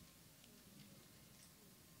reality.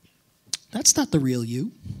 That's not the real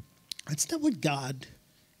you. That's not what God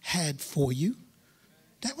had for you.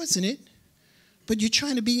 That wasn't it. But you're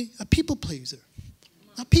trying to be a people pleaser,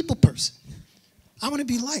 a people person. I want to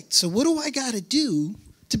be liked. So what do I got to do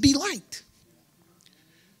to be liked?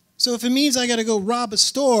 So if it means I got to go rob a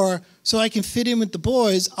store so I can fit in with the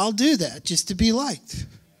boys, I'll do that just to be liked.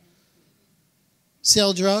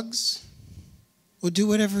 Sell drugs or do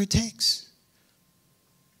whatever it takes.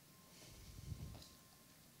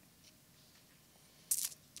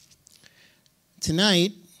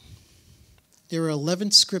 Tonight, there are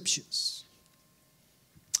 11 scriptures.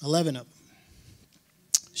 11 of them.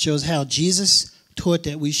 Shows how Jesus taught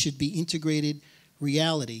that we should integrate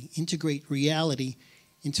reality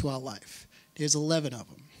into our life. There's 11 of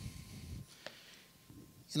them.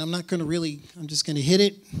 And I'm just going to hit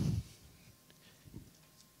it.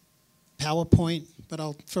 PowerPoint, but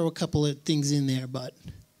I'll throw a couple of things in there. But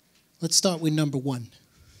let's start with number 1.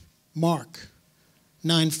 Mark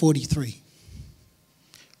 9:43.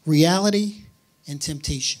 Reality and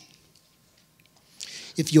temptation.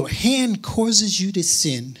 If your hand causes you to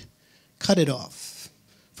sin, cut it off.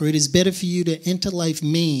 For it is better for you to enter life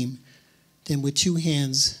maimed than with 2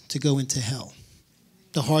 hands to go into hell.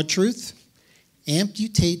 The hard truth,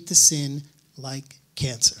 amputate the sin like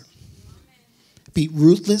cancer. Be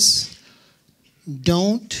ruthless.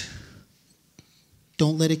 Don't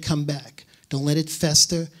let it come back. Don't let it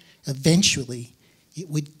fester. Eventually, it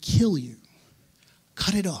would kill you.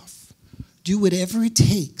 Cut it off. Do whatever it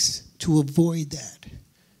takes to avoid that.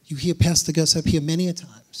 You hear Pastor Gus up here many a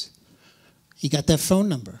times. You got that phone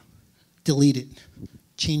number. Delete it.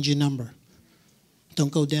 Change your number.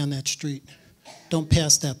 Don't go down that street. Don't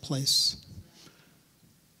pass that place.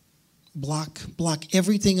 Block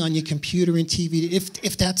everything on your computer and TV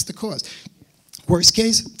if that's the cause. Worst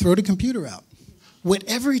case, throw the computer out.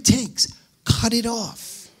 Whatever it takes, cut it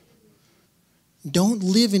off. Don't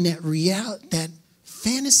live in that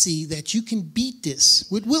fantasy that you can beat this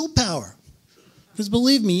with willpower. Because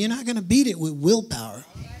believe me, you're not going to beat it with willpower.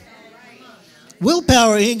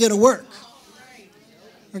 Willpower ain't going to work.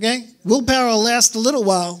 Okay? Willpower will last a little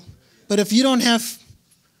while, but if you don't have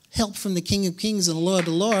help from the King of Kings and the Lord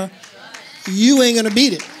of Lords, you ain't going to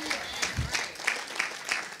beat it.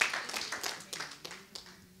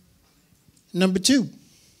 Number 2,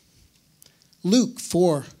 Luke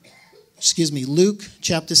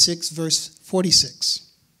chapter 6, verse 46.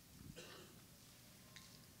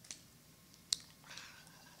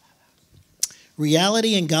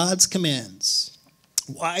 Reality and God's commands.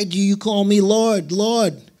 Why do you call me Lord,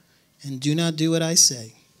 Lord, and do not do what I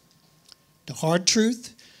say? The hard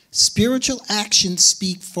truth, spiritual actions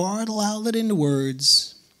speak far louder than the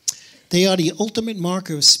words. They are the ultimate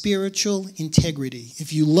marker of spiritual integrity.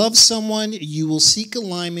 If you love someone, you will seek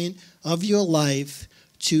alignment of your life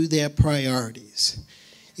to their priorities.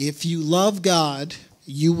 If you love God,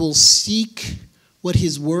 you will seek what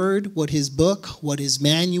His Word, what His book, what His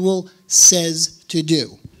manual says to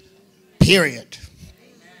do. Period.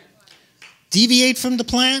 Deviate from the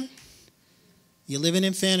plan, you're living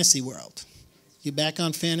in fantasy world. You're back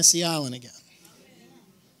on Fantasy Island again.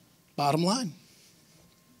 Bottom line.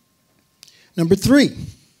 Number 3,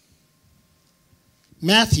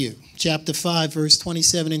 Matthew chapter 5, verse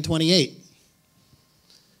 27 and 28.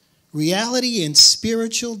 Reality and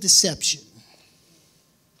spiritual deception.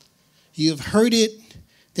 You have heard it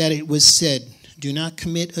that it was said, do not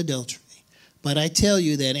commit adultery. But I tell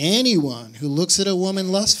you that anyone who looks at a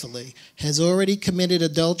woman lustfully has already committed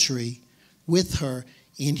adultery with her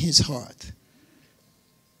in his heart.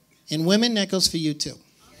 And women, that goes for you too.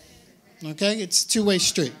 Okay? It's a two-way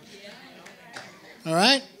street. All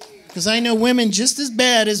right? Because I know women just as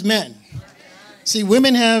bad as men. See,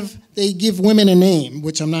 they give women a name,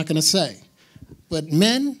 which I'm not going to say. But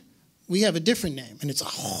men, we have a different name, and it's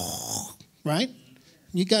right?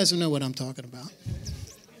 You guys will know what I'm talking about.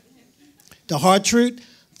 The hard truth,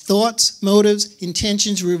 thoughts, motives,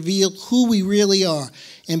 intentions reveal who we really are,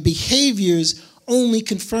 and behaviors only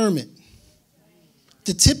confirm it.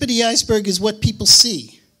 The tip of the iceberg is what people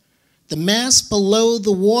see. The mass below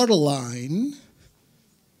the waterline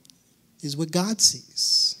is what God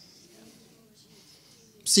sees.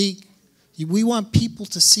 See, we want people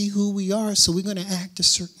to see who we are, so we're going to act a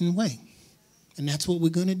certain way. And that's what we're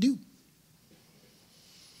going to do.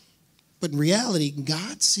 But in reality,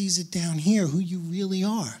 God sees it down here, who you really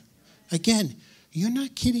are. Again, you're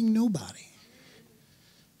not kidding nobody.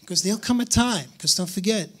 Because there'll come a time, because don't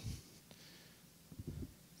forget,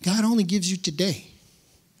 God only gives you today,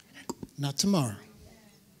 not tomorrow.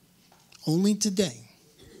 Only today.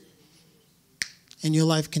 And your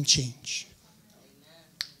life can change.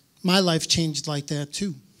 My life changed like that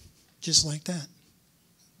too. Just like that.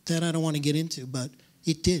 That I don't want to get into, but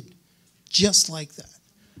it did. Just like that.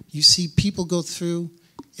 You see people go through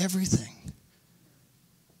everything.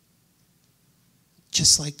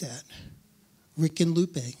 Just like that. Rick and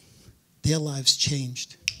Lupe, their lives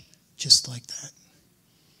changed just like that.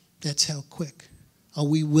 That's how quick. Are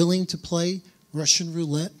we willing to play Russian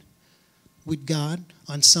roulette with God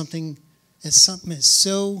on something as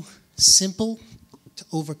so simple to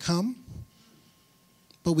overcome,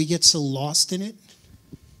 but we get so lost in it?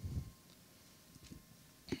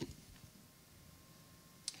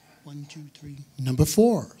 One, two, three. Number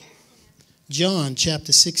 4, John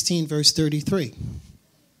chapter 16, verse 33.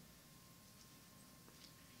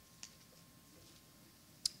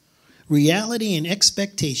 Reality and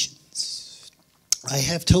expectations. I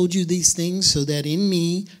have told you these things so that in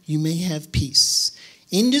me you may have peace.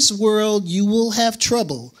 In this world you will have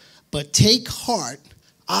trouble, but take heart,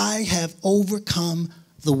 I have overcome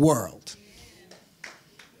the world.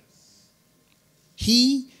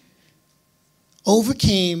 He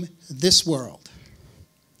overcame this world.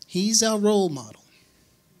 He's our role model.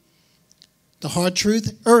 The hard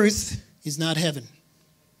truth, earth is not heaven.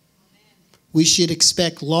 We should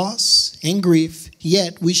expect loss and grief,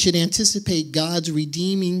 yet we should anticipate God's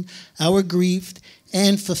redeeming our grief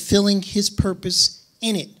and fulfilling His purpose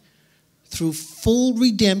in it. Through full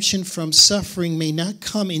redemption from suffering may not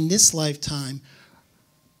come in this lifetime.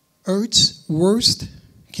 Earth's worst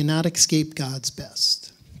cannot escape God's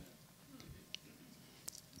best.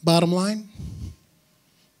 Bottom line,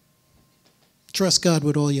 trust God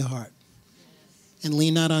with all your heart and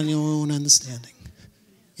lean not on your own understanding.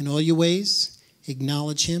 In all your ways,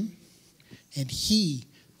 acknowledge Him, and He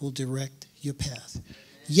will direct your path.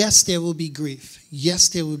 Yes, there will be grief. Yes,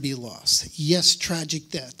 there will be loss. Yes, tragic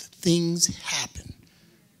death. Things happen.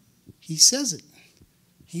 He says it.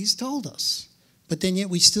 He's told us. But then yet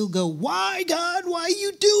we still go, why, God? Why are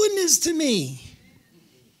you doing this to me?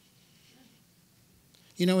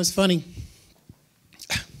 You know, it's funny.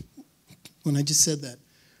 When I just said that,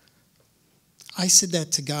 I said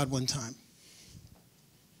that to God one time.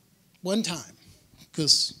 One time.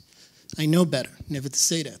 Because I know better never to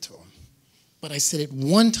say that to him. But I said it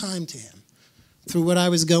one time to him through what I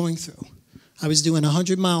was going through. I was doing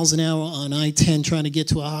 100 miles an hour on I-10 trying to get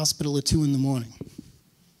to a hospital at 2 in the morning.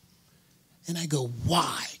 And I go,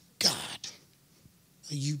 why, God,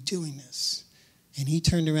 are you doing this? And he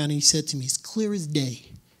turned around and he said to me, it's clear as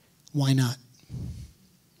day. Why not?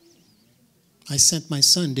 I sent my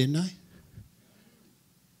son, didn't I?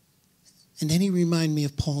 And then he reminded me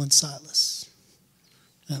of Paul and Silas.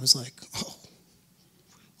 And I was like, oh,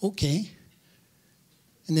 okay.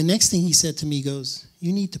 And the next thing he said to me, he goes,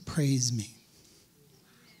 you need to praise me.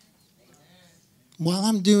 While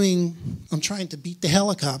I'm trying to beat the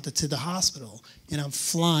helicopter to the hospital, and I'm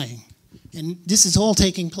flying. And this is all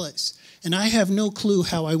taking place. And I have no clue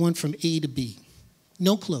how I went from A to B.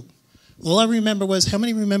 No clue. All I remember was, how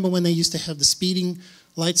many remember when they used to have the speeding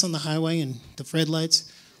lights on the highway and the red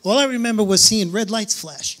lights? All I remember was seeing red lights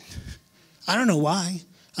flashing. I don't know why.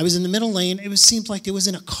 I was in the middle lane. It seemed like there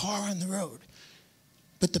wasn't a car on the road.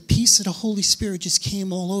 But the peace of the Holy Spirit just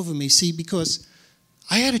came all over me. See, because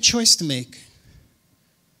I had a choice to make.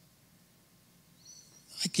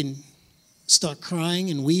 I can start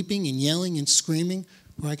crying and weeping and yelling and screaming,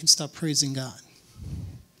 or I can stop praising God.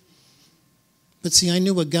 But see, I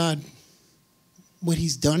knew what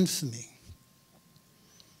he's done for me.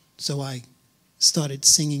 So I started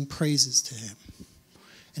singing praises to him.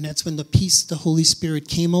 And that's when the peace of the Holy Spirit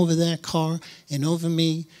came over that car and over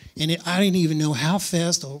me. And I didn't even know how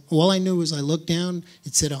fast. All I knew was I looked down,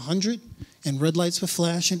 it said 100, and red lights were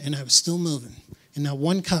flashing, and I was still moving. And now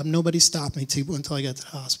one cop, nobody stopped me until I got to the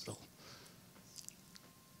hospital.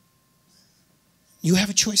 You have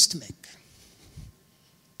a choice to make.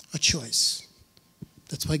 A choice.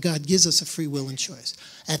 That's why God gives us a free will and choice.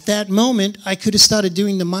 At that moment, I could have started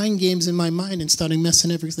doing the mind games in my mind and started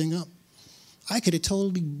messing everything up. I could have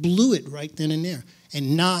totally blew it right then and there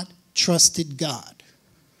and not trusted God.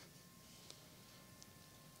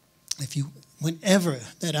 Whenever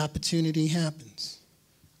that opportunity happens,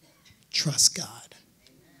 trust God.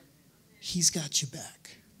 He's got you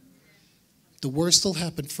back. The worst will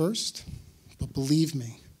happen first, but believe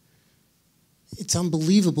me, it's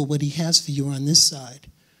unbelievable what he has for you on this side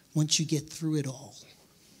once you get through it all.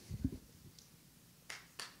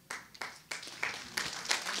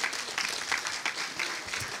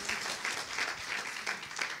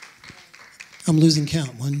 I'm losing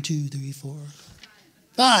count. 1, 2, 3, 4,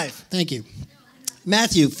 5. Thank you.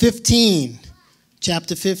 Matthew 15,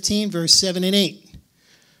 chapter 15, verse 7 and 8.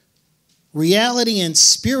 Reality and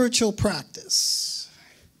spiritual practice.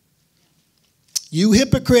 You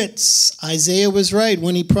hypocrites, Isaiah was right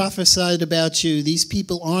when he prophesied about you. These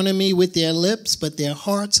people honor me with their lips, but their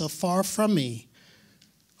hearts are far from me.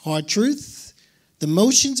 Hard truth, the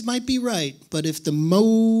motions might be right, but if the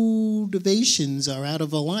motivations are out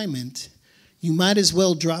of alignment, you might as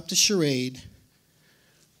well drop the charade.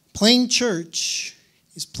 Playing church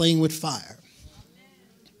is playing with fire.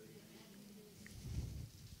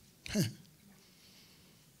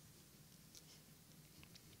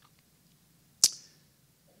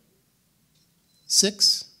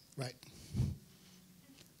 6, right.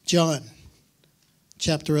 John,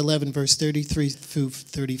 chapter 11, verse 33 through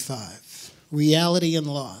 35. Reality and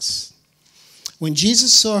loss. When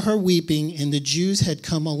Jesus saw her weeping, and the Jews had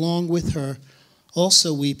come along with her,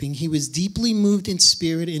 also weeping, he was deeply moved in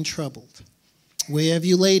spirit and troubled. Where have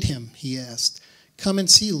you laid him? He asked. Come and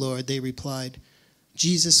see, Lord, they replied.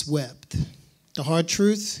 Jesus wept. The hard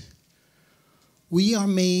truth, we are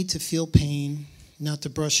made to feel pain, not to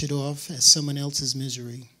brush it off as someone else's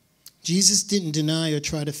misery. Jesus didn't deny or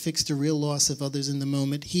try to fix the real loss of others in the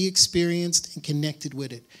moment. He experienced and connected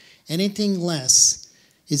with it. Anything less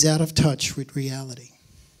is out of touch with reality.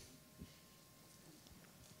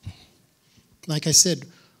 Like I said,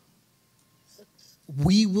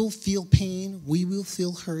 we will feel pain, we will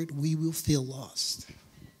feel hurt, we will feel lost.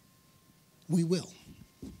 We will.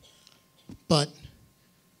 But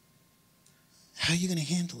how are you going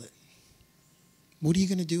to handle it? What are you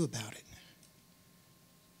going to do about it?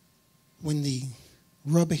 When the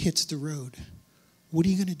rubber hits the road, what are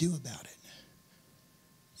you going to do about it?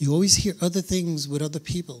 You always hear other things with other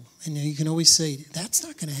people, and you can always say, that's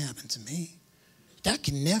not going to happen to me. That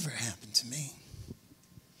can never happen to me.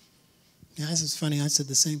 Yeah, this is funny. I said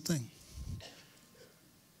the same thing.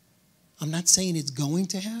 I'm not saying it's going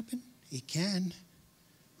to happen. It can.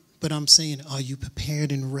 But I'm saying, are you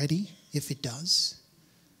prepared and ready if it does?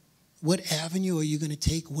 What avenue are you going to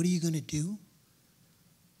take? What are you going to do?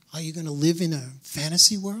 Are you going to live in a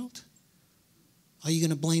fantasy world? Are you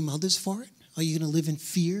going to blame others for it? Are you going to live in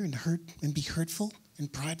fear and hurt and be hurtful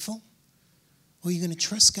and prideful? Or are you going to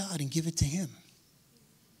trust God and give it to Him?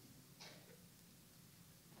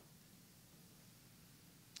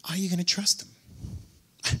 Are you going to trust Him?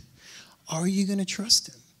 Are you going to trust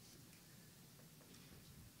Him?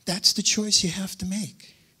 That's the choice you have to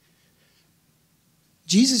make.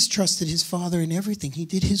 Jesus trusted His Father in everything. He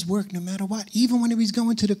did His work no matter what. Even when He was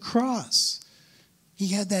going to the cross, He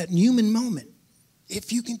had that human moment.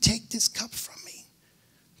 If you can take this cup from me.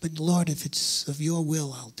 But Lord, if it's of your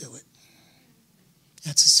will, I'll do it.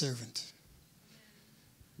 That's a servant.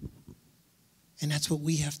 And that's what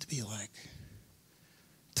we have to be like.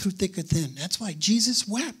 Through thick or thin. That's why Jesus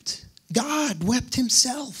wept. God wept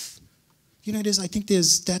Himself. You know, I think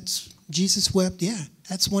that's Jesus wept. Yeah,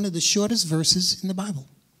 that's one of the shortest verses in the Bible.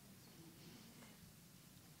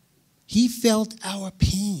 He felt our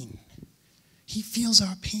pain. He feels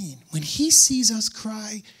our pain. When He sees us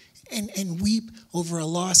cry and weep over a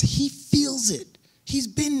loss, He feels it. He's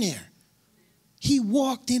been there. He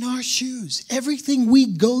walked in our shoes. Everything we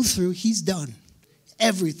go through, He's done.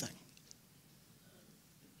 Everything.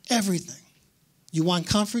 Everything. You want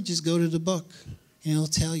comfort? Just go to the book and it'll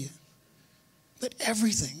tell you. But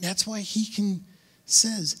everything. That's why He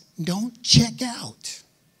says, don't check out.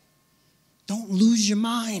 Don't lose your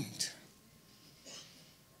mind.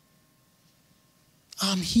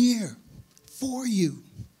 I'm here for you.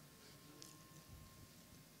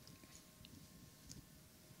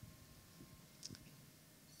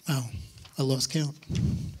 Wow, I lost count.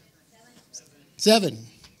 7.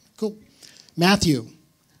 Cool. Matthew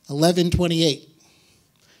 11:28.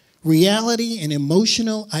 Reality and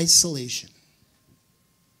emotional isolation.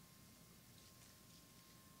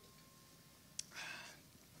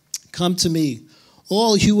 Come to me,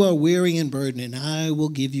 all who are weary and burdened, and I will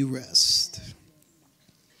give you rest.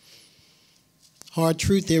 Hard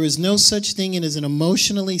truth, there is no such thing as an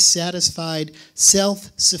emotionally satisfied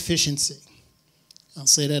self-sufficiency. I'll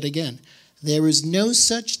say that again. There is no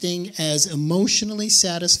such thing as emotionally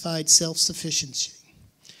satisfied self-sufficiency.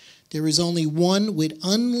 There is only one with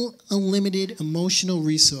unlimited emotional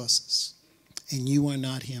resources, and you are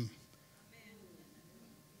not Him.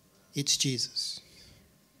 It's Jesus.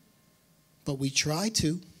 But we try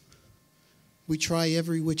to. We try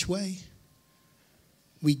every which way.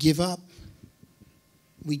 We give up.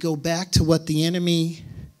 We go back to what the enemy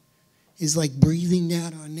is like breathing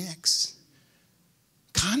down our necks.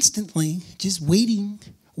 Constantly just waiting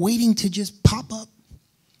to just pop up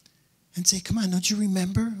and say, come on, don't you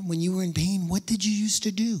remember when you were in pain? What did you used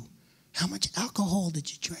to do? How much alcohol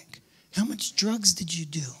did you drink? How much drugs did you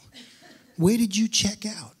do? Where did you check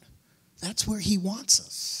out? That's where he wants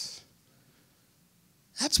us.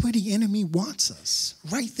 That's where the enemy wants us,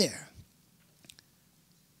 right there.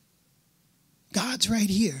 God's right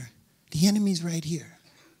here. The enemy's right here.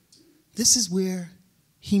 This is where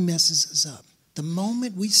he messes us up. The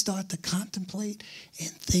moment we start to contemplate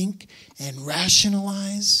and think and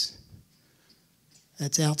rationalize,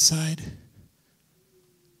 that's outside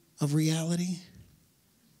of reality,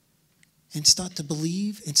 and start to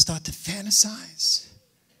believe and start to fantasize,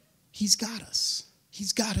 he's got us.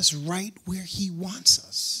 He's got us right where he wants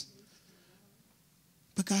us.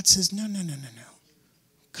 But God says, no.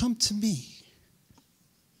 Come to me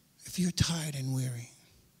if you're tired and weary.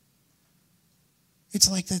 It's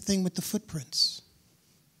like that thing with the footprints.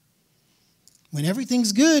 When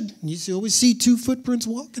everything's good, you always see 2 footprints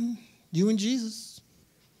walking, you and Jesus.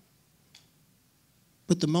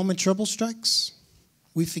 But the moment trouble strikes,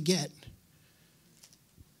 we forget.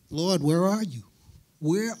 Lord, where are you?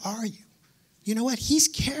 Where are you? You know what? He's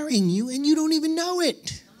carrying you and you don't even know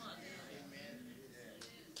it.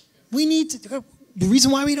 We need to, the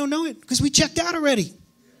reason why we don't know it, because we checked out already.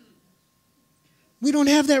 We don't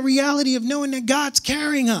have that reality of knowing that God's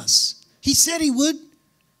carrying us. He said he would.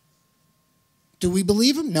 Do we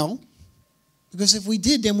believe him? No. Because if we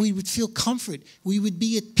did, then we would feel comfort. We would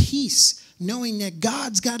be at peace knowing that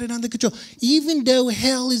God's got it under control. Even though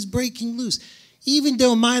hell is breaking loose. Even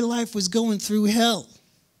though my life was going through hell.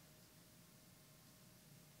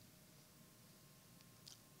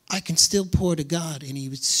 I can still pour to God and he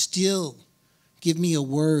would still give me a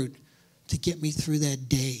word to get me through that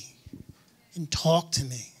day. And talk to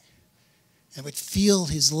me. And would feel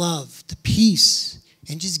his love, the peace,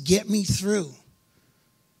 and just get me through.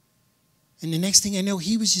 And the next thing I know,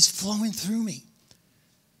 he was just flowing through me.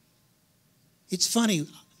 It's funny.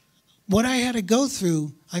 What I had to go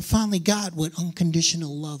through, I finally got what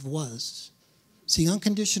unconditional love was. See,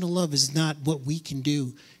 unconditional love is not what we can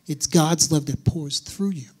do. It's God's love that pours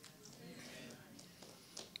through you.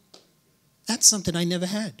 That's something I never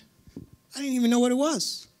had. I didn't even know what it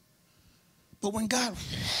was. But when God,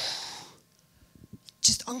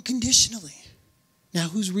 just unconditionally. Now,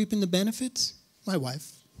 who's reaping the benefits? My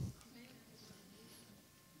wife.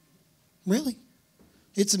 Really?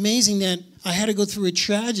 It's amazing that I had to go through a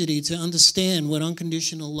tragedy to understand what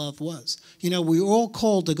unconditional love was. You know, we're all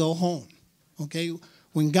called to go home, okay?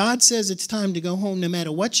 When God says it's time to go home, no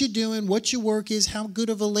matter what you're doing, what your work is, how good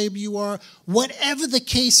of a labor you are, whatever the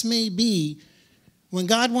case may be, when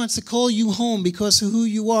God wants to call you home because of who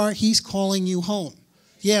you are, he's calling you home.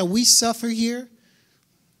 Yeah, we suffer here.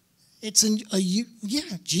 It's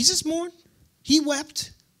Jesus mourned. He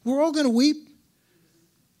wept. We're all going to weep.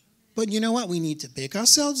 But you know what? We need to pick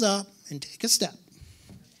ourselves up and take a step.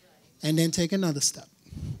 And then take another step.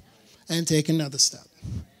 And take another step.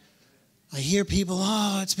 I hear people,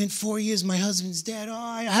 oh, it's been 4 years, my husband's dead. Oh,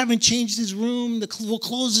 I haven't changed his room. The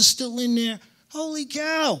clothes are still in there. Holy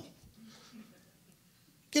cow.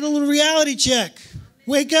 Get a little reality check.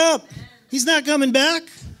 Wake up. He's not coming back.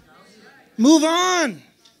 Move on.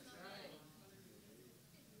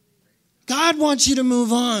 God wants you to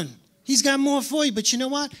move on. He's got more for you. But you know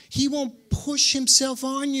what? He won't push himself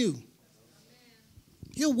on you.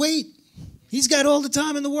 He'll wait. He's got all the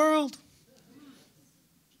time in the world.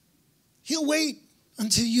 He'll wait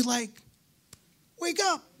until you wake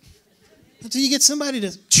up. Until you get somebody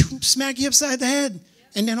to smack you upside the head.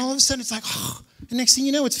 And then all of a sudden it's like, oh. And next thing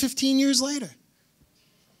you know, it's 15 years later.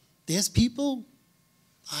 There's people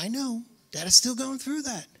I know that are still going through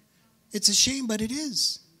that. It's a shame, but it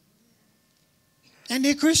is. And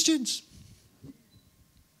they're Christians.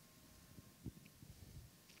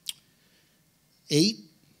 8?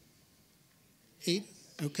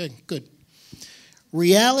 Okay, good.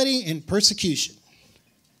 Reality and persecution.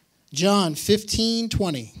 John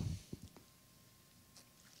 15:20.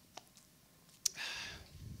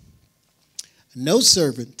 No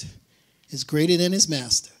servant is greater than his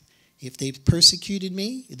master. If they persecuted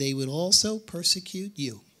me, they would also persecute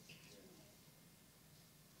you.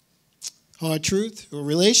 Hard truth, a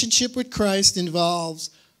relationship with Christ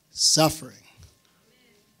involves suffering.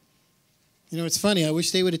 You know, it's funny. I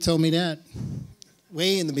wish they would have told me that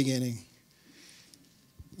way in the beginning.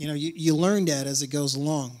 You know, you learn that as it goes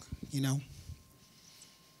along, you know.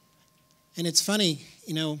 And it's funny,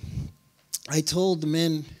 you know, I told the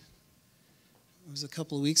men, it was a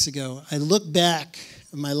couple of weeks ago, I look back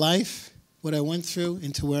at my life, what I went through,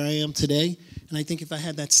 into where I am today, and I think if I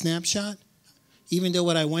had that snapshot, even though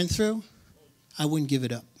what I went through, I wouldn't give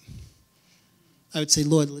it up. I would say,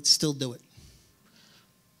 Lord, let's still do it.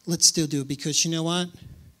 Let's still do it, because you know what?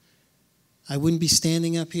 I wouldn't be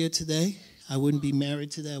standing up here today. I wouldn't be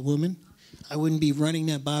married to that woman. I wouldn't be running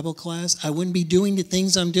that Bible class. I wouldn't be doing the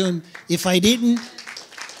things I'm doing if I didn't.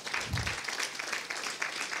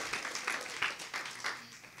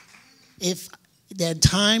 If that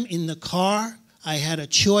time in the car, I had a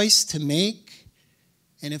choice to make,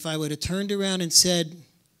 and if I would have turned around and said,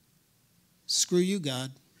 screw you,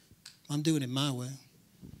 God, I'm doing it my way,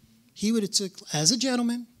 he would have took, as a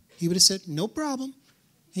gentleman, he would have said, no problem.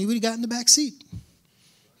 He would have gotten the back seat.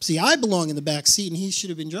 See, I belong in the back seat, and he should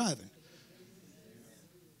have been driving.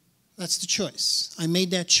 That's the choice. I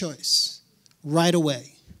made that choice right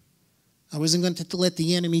away. I wasn't going to let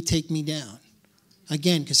the enemy take me down.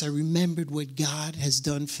 Again, because I remembered what God has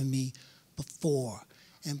done for me before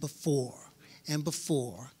and before and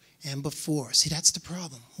before and before. See, that's the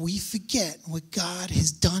problem. We forget what God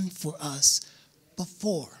has done for us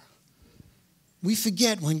before. We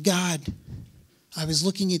forget when God, I was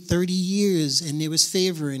looking at 30 years and there was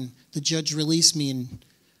favor and the judge released me and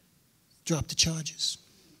dropped the charges.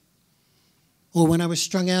 Or when I was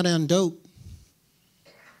strung out on dope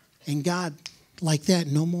and God, like that,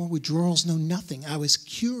 no more withdrawals, no nothing. I was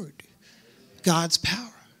cured. God's power.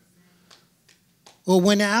 Or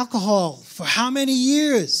when alcohol, for how many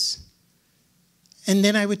years? And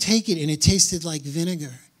then I would take it and it tasted like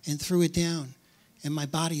vinegar and threw it down. And my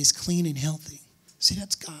body is clean and healthy. See,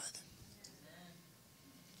 that's God.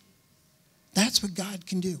 That's what God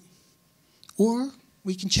can do. Or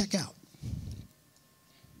we can check out.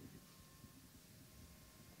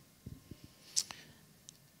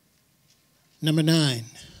 Number 9,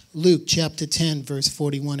 Luke chapter 10, verse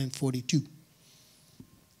 41 and 42.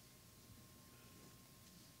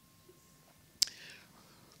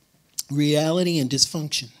 Reality and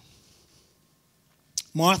dysfunction.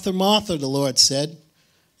 Martha, Martha, the Lord said,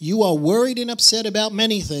 you are worried and upset about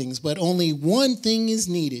many things, but only one thing is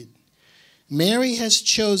needed. Mary has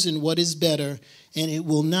chosen what is better, and it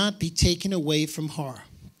will not be taken away from her.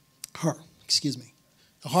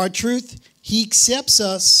 The hard truth, he accepts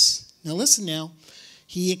us. Now listen now.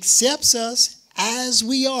 He accepts us as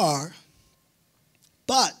we are,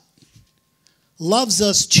 but loves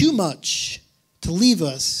us too much to leave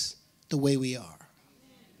us the way we are.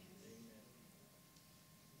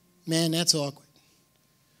 Man, that's awkward.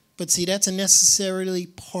 But see, that's a necessarily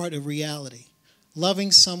part of reality.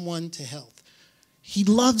 Loving someone to health. He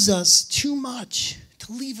loves us too much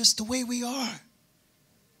to leave us the way we are.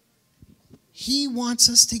 He wants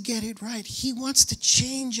us to get it right. He wants to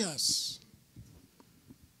change us.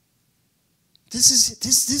 This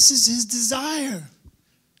is his desire.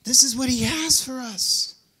 This is what he has for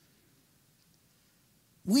us.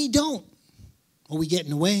 We don't. Or we get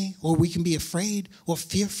in the way, or we can be afraid or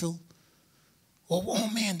fearful. Or, oh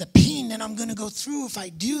man, the pain that I'm going to go through if I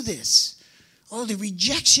do this. Oh, the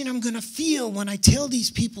rejection I'm going to feel when I tell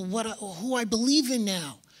these people who I believe in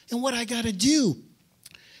now and what I got to do.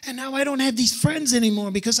 And now I don't have these friends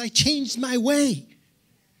anymore because I changed my way.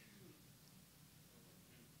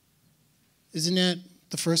 Isn't that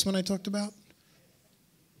the first one I talked about?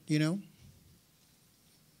 You know,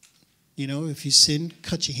 if you sin,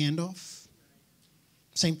 cut your hand off.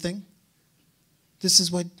 Same thing.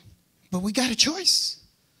 But we got a choice.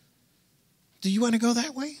 Do you want to go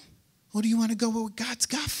that way? Or do you want to go what God's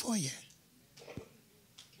got for you?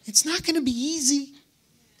 It's not going to be easy.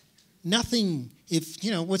 Nothing,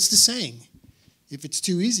 what's the saying? If it's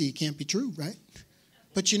too easy, it can't be true, right?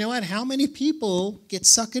 But you know what? How many people get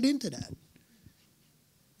suckered into that?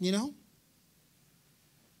 You know?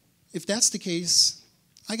 If that's the case,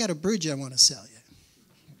 I got a bridge I want to sell you.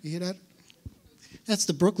 You hear that? That's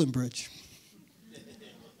the Brooklyn Bridge.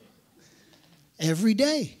 Every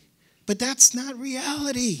day. But that's not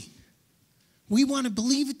reality. We want to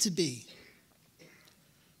believe it to be.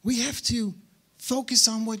 We have to focus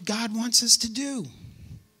on what God wants us to do.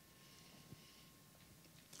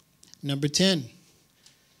 Number 10.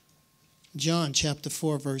 John chapter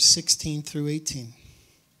 4, verse 16 through 18.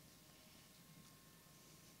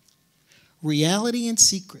 Reality and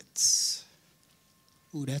secrets.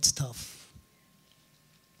 Ooh, that's tough.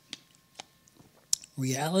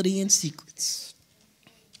 Reality and secrets.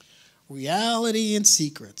 Reality and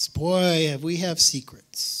secrets. Boy, we have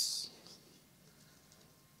secrets.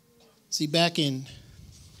 See, back in,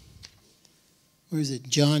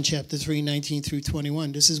 John chapter 3, 19 through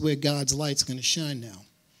 21. This is where God's light's going to shine now.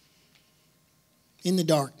 In the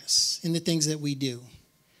darkness, in the things that we do,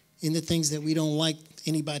 in the things that we don't like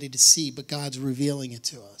anybody to see, but God's revealing it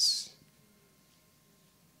to us.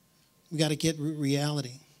 We got to get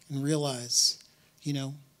reality and realize,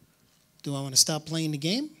 do I want to stop playing the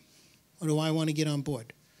game or do I want to get on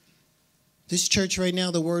board? This church right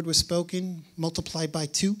now, the word was spoken, multiplied by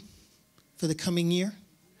 2 for the coming year.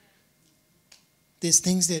 There's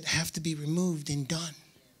things that have to be removed and done.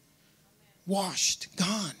 Washed,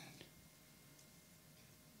 gone.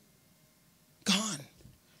 Gone.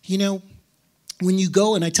 When you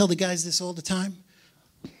go, and I tell the guys this all the time,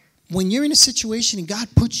 when you're in a situation and God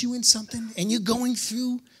puts you in something and you're going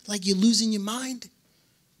through like you're losing your mind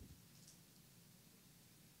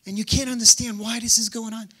and you can't understand why this is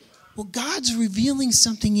going on, well, God's revealing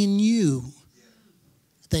something in you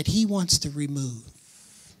that he wants to remove.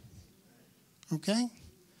 Okay?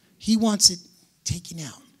 He wants it taken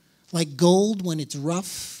out. Like gold when it's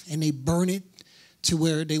rough and they burn it to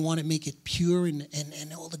where they want to make it pure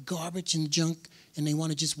and all the garbage and junk, and they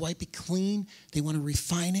want to just wipe it clean. They want to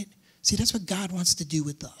refine it. See, that's what God wants to do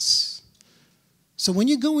with us. So when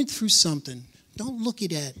you're going through something, don't look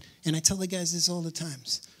at it. And I tell the guys this all the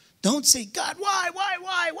times. Don't say, God, why?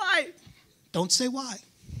 Don't say why.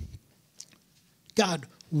 God,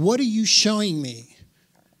 what are you showing me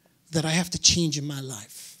that I have to change in my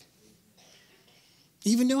life?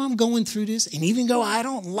 Even though I'm going through this, and even though I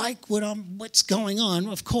don't like what's going on,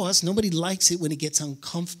 of course, nobody likes it when it gets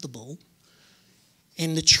uncomfortable,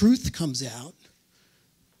 and the truth comes out,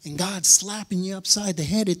 and God's slapping you upside the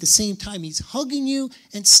head at the same time. He's hugging you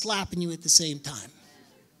and slapping you at the same time.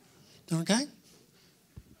 Okay?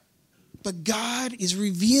 But God is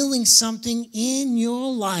revealing something in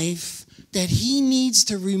your life that he needs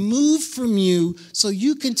to remove from you so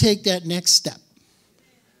you can take that next step.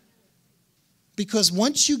 Because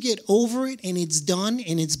once you get over it and it's done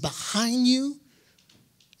and it's behind you,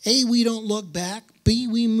 A, we don't look back. B,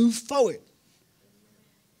 we move forward.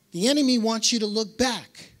 The enemy wants you to look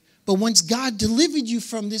back. But once God delivered you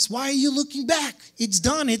from this, why are you looking back? It's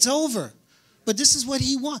done. It's over. But this is what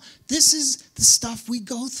he wants. This is the stuff we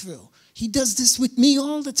go through. He does this with me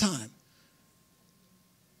all the time.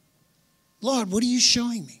 Lord, what are you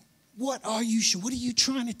showing me? What are you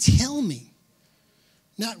trying to tell me?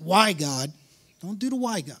 Not why, God. Don't do the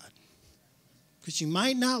why, God. Because you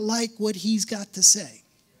might not like what he's got to say.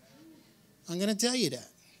 I'm going to tell you that.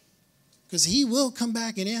 Because he will come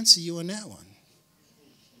back and answer you on that one.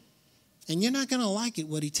 And you're not going to like it,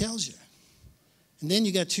 what he tells you. And then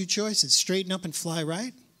you got two choices. Straighten up and fly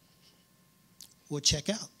right, or check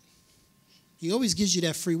out. He always gives you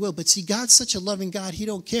that free will. But see, God's such a loving God, he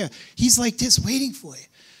don't care. He's like this, waiting for you.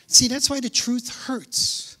 See, that's why the truth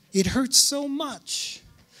hurts. It hurts so much.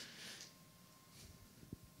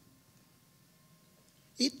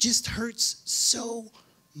 It just hurts so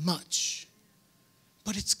much.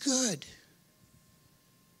 But it's good.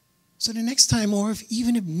 So the next time, or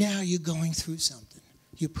even if now you're going through something,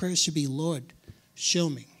 your prayer should be, Lord, show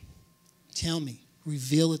me, tell me,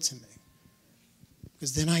 reveal it to me.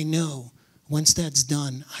 Because then I know once that's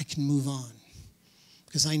done, I can move on.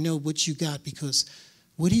 Because I know what you got, because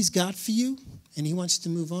what he's got for you, and he wants to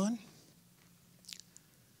move on,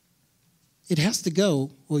 it has to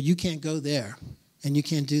go, or you can't go there, and you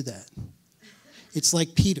can't do that. It's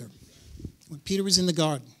like Peter. When Peter was in the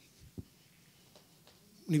garden,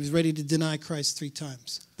 when he was ready to deny Christ 3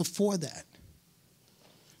 times. Before that,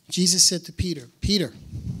 Jesus said to Peter, Peter,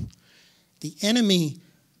 the enemy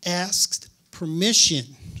asked permission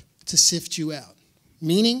to sift you out.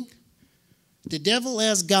 Meaning, the devil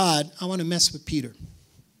asked God, I want to mess with Peter.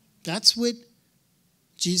 That's what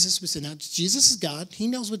Jesus was saying. Now, Jesus is God. He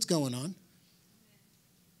knows what's going on.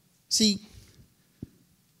 See,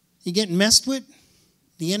 you're getting messed with.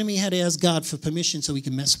 The enemy had to ask God for permission so he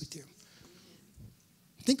can mess with you.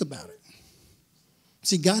 Think about it.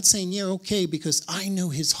 See, God's saying, yeah, okay, because I know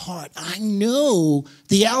his heart. I know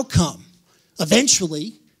the outcome.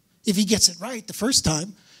 Eventually, if he gets it right the first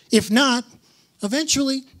time. If not,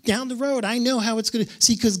 eventually, down the road, I know how it's going to.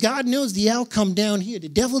 See, because God knows the outcome down here. The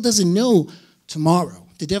devil doesn't know tomorrow.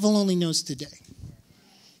 The devil only knows today.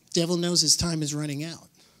 The devil knows his time is running out.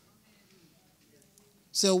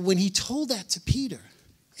 So when he told that to Peter,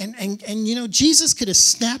 and you know, Jesus could have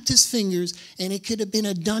snapped his fingers and it could have been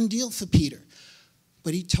a done deal for Peter.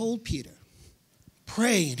 But he told Peter,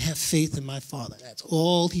 pray and have faith in my Father. That's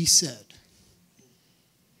all he said.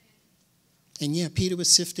 And yeah, Peter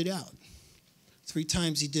was sifted out. 3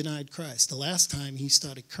 times he denied Christ. The last time he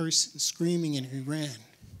started cursing, screaming, and he ran.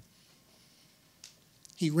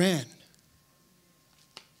 He ran.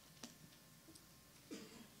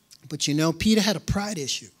 But you know, Peter had a pride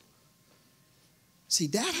issue. See,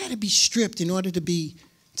 that had to be stripped in order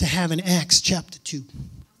to have an Acts chapter 2,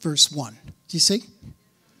 verse 1. Do you see?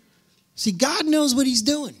 See, God knows what he's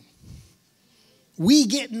doing. We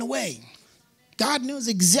get in the way. God knows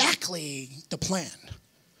exactly the plan.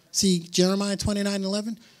 See, Jeremiah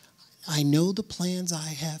 29:11. I know the plans I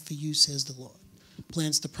have for you, says the Lord.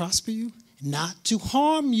 Plans to prosper you, not to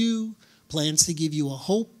harm you. Plans to give you a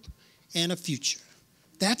hope and a future.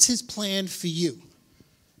 That's his plan for you.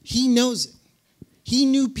 He knows it. He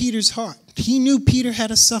knew Peter's heart. He knew Peter had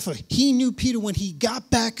to suffer. He knew Peter, when he got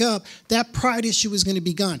back up, that pride issue was going to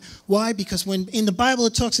be gone. Why? Because when in the Bible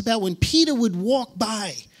it talks about when Peter would walk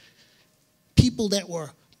by people that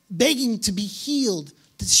were begging to be healed,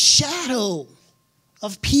 the shadow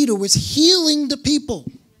of Peter was healing the people.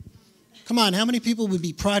 Come on, how many people would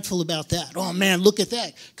be prideful about that? Oh man, look at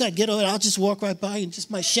that. God, get over it. I'll just walk right by and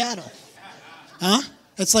just my shadow. Huh?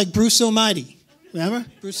 That's like Bruce Almighty. Remember?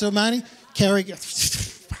 Bruce Almighty?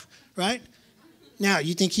 Right? Now,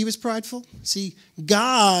 you think he was prideful? See,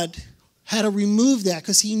 God had to remove that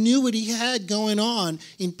because he knew what he had going on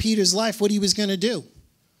in Peter's life, what he was going to do.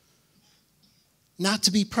 Not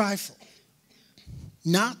to be prideful.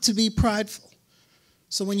 Not to be prideful.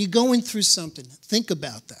 So when you're going through something, think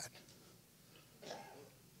about that.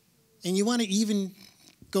 And you want to even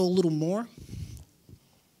go a little more?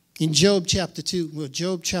 In Job chapter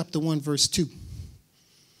 1, verse 2.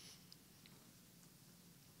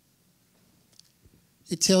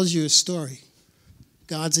 It tells you a story.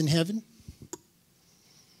 God's in heaven.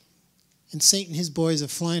 And Satan and his boys are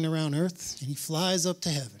flying around earth. And he flies up to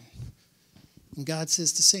heaven. And God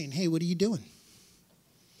says to Satan, hey, what are you doing?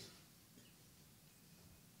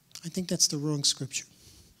 I think that's the wrong scripture.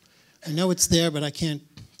 I know it's there, but I can't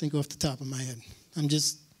think off the top of my head.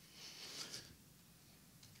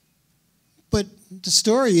 But the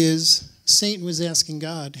story is, Satan was asking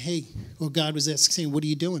God, hey, or God was asking Satan, what are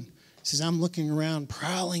you doing? He says, I'm looking around,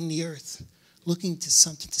 prowling the earth, looking to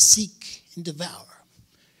something to seek and devour.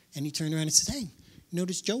 And he turned around and said, hey, you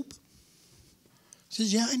notice Job? He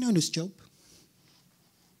says, yeah, I noticed Job.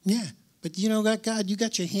 Yeah. But you know, God, you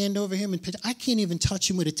got your hand over him, and I can't even touch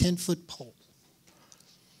him with a 10-foot pole.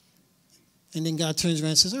 And then God turns around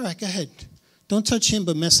and says, all right, go ahead. Don't touch him,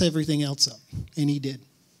 but mess everything else up. And he did.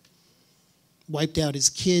 Wiped out his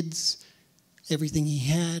kids, everything he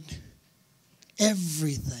had,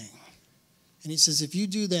 everything. And he says, if you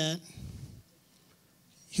do that,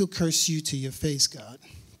 he'll curse you to your face, God.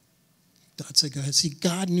 God said, go ahead. See,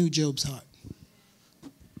 God knew Job's heart.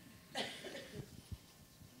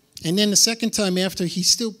 And then the second time after he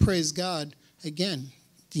still praised God, again,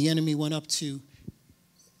 the enemy went up to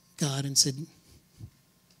God and said,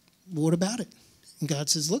 what about it? And God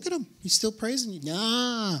says, look at him. He's still praising you.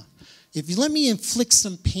 Nah. If you let me inflict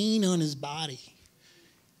some pain on his body,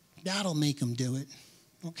 that'll make him do it.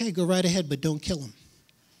 Okay, go right ahead, but don't kill him.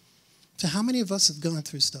 So how many of us have gone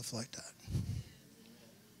through stuff like that?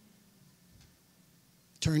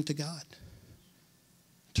 Turn to God.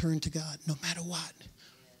 Turn to God, no matter what.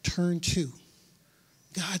 Turn to.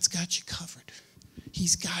 God's got you covered.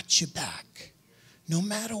 He's got you back. No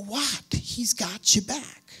matter what, he's got you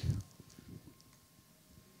back.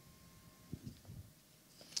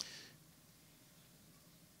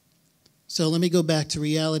 So let me go back to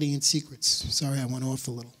reality and secrets. Sorry, I went off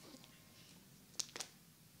a little.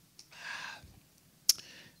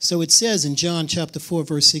 So it says in John chapter 4,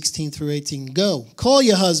 verse 16 through 18, go, call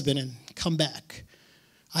your husband and come back.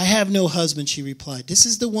 I have no husband, she replied. This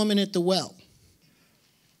is the woman at the well.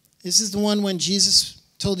 This is the one when Jesus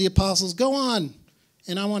told the apostles, go on,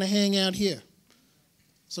 and I want to hang out here.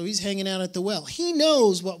 So he's hanging out at the well. He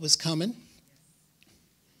knows what was coming.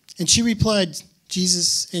 And she replied,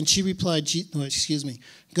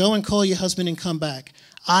 go and call your husband and come back.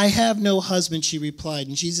 I have no husband, she replied.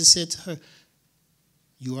 And Jesus said to her,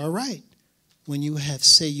 you are right when you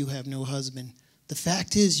say you have no husband. The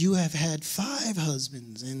fact is you have had 5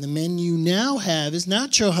 husbands, and the man you now have is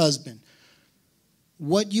not your husband.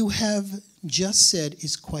 What you have just said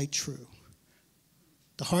is quite true.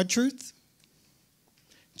 The hard truth?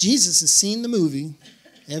 Jesus has seen the movie,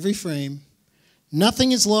 every frame.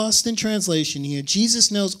 Nothing is lost in translation here.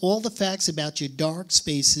 Jesus knows all the facts about your dark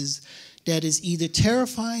spaces that is either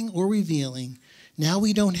terrifying or revealing. Now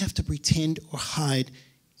we don't have to pretend or hide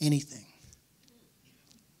anything.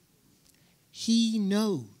 He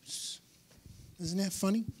knows. Isn't that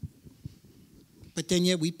funny? But then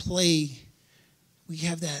yet we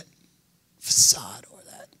have that facade or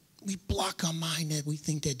that. We block our mind that we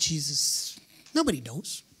think that Jesus, nobody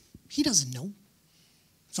knows. He doesn't know.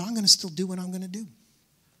 So I'm going to still do what I'm going to do.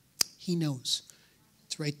 He knows.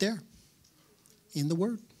 It's right there in the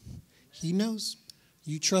Word. He knows.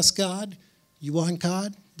 You trust God. You want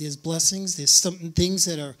God. There's blessings. There's some things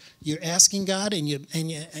that you're asking God and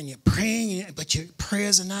you're praying, but your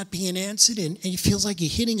prayers are not being answered, and it feels like you're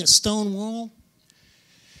hitting a stone wall.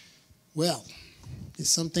 Well, there's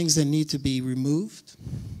some things that need to be removed,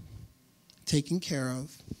 taken care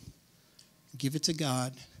of. Give it to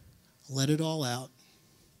God. Let it all out.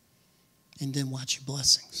 And then watch your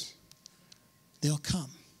blessings. They'll come.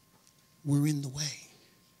 We're in the way.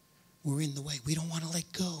 We're in the way. We don't want to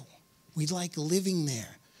let go. We like living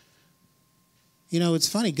there. You know, it's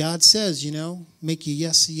funny. God says, make your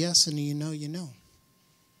yes a yes and you know.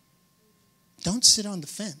 Don't sit on the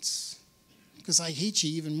fence. Because I hate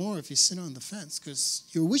you even more if you sit on the fence because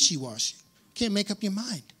you're wishy-washy. Can't make up your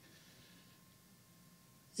mind.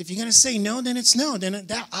 If you're going to say no, then it's no. Then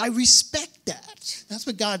I respect that. That's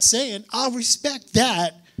what God's saying. I'll respect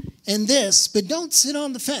that and this, but don't sit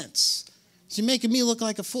on the fence. You're making me look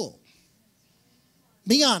like a fool.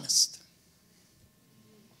 Be honest.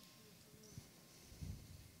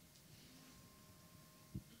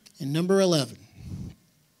 And number 11.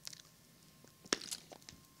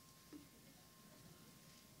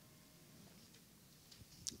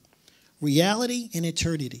 Reality and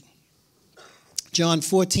eternity. John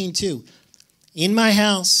 14:2. In my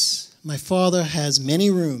house, my Father has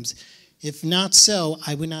many rooms. If not so,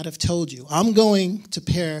 I would not have told you. I'm going to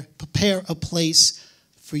prepare a place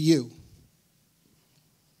for you.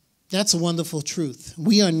 That's a wonderful truth.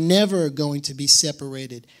 We are never going to be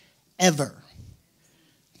separated, ever.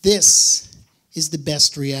 This is the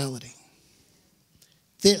best reality.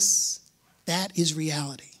 That is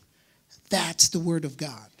reality. That's the Word of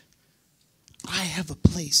God. I have a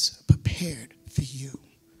place prepared for you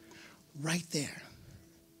right there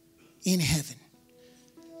in heaven.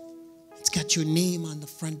 It's got your name on the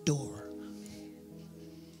front door.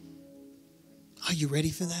 Are you ready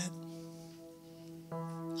for that?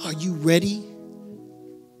 Are you ready?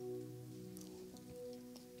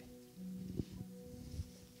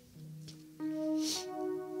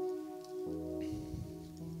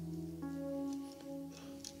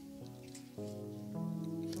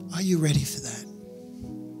 Are you ready for that?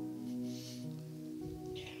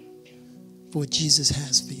 For what Jesus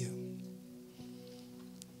has for you.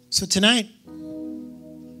 So tonight,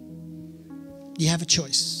 you have a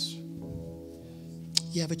choice.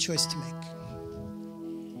 You have a choice to make.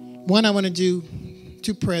 One, I want to do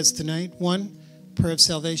 2 prayers tonight. One, prayer of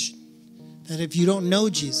salvation. That if you don't know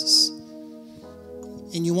Jesus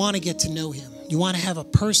and you want to get to know him, you want to have a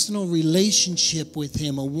personal relationship with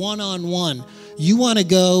him, a one-on-one, you want to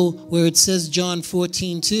go where it says John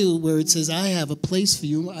 14:2, where it says, I have a place for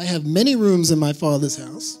you. I have many rooms in my Father's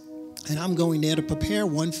house, and I'm going there to prepare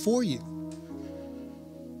one for you.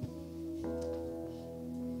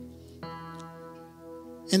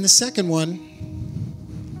 And the second one,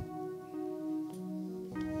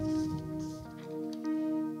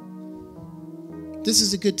 this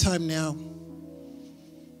is a good time now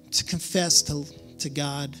to confess to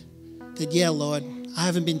God that, yeah, Lord, I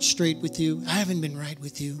haven't been straight with you. I haven't been right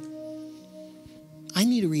with you. I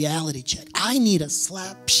need a reality check. I need a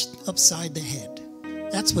slap upside the head.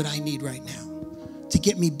 That's what I need right now to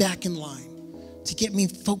get me back in line, to get me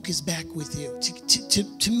focused back with you,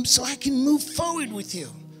 so I can move forward with you.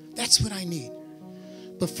 That's what I need.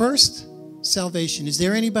 But first, salvation. Is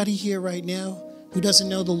there anybody here right now who doesn't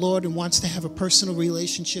know the Lord and wants to have a personal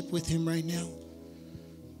relationship with him right now?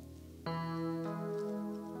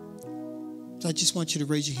 So I just want you to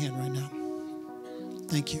raise your hand right now.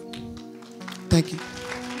 Thank you. Thank you.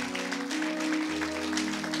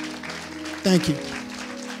 Thank you.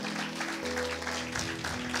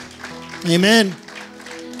 Amen.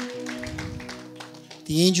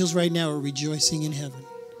 The angels right now are rejoicing in heaven.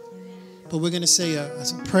 But we're going to say a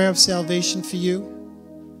prayer of salvation for you.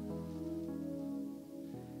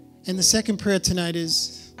 And the second prayer tonight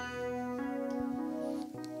is,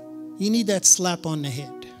 you need that slap on the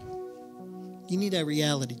head. You need that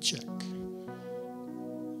reality check.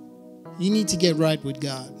 You need to get right with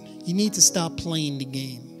God. You need to stop playing the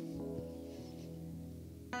game.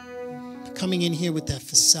 Coming in here with that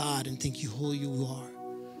facade and think who you are.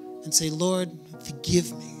 And say, Lord,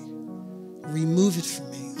 forgive me. Remove it from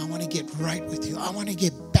me. I want to get right with you. I want to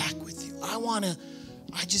get back with you.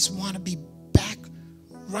 I just want to be back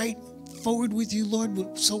right forward with you,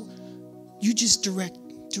 Lord. So you just direct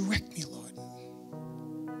me, Lord.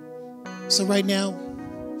 So right now,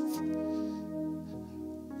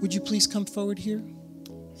 would you please come forward here?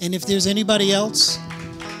 And if there's anybody else,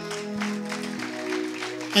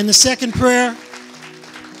 and the second prayer,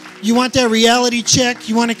 you want that reality check,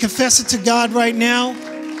 you want to confess it to God right now,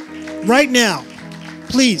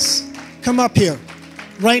 please come up here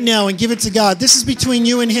right now and give it to God. This is between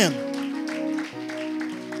you and him.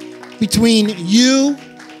 Between you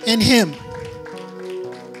and him.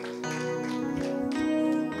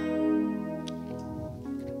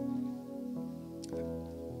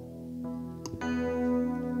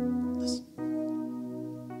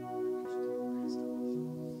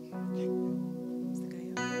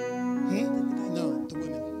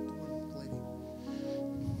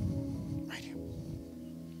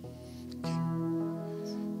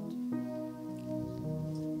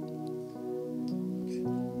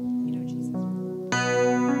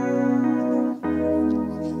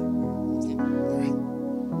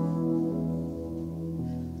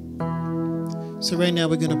 So right now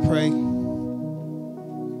we're going to pray.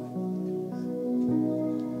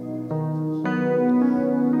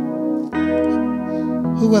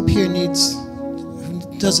 Who up here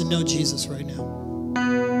who doesn't know Jesus right now?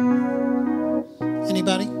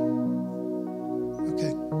 Anybody?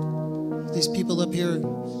 Okay. These people up here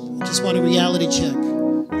just want a reality check.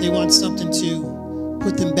 They want something to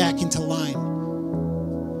put them back into line.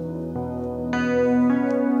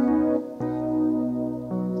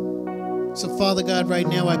 So, Father God, right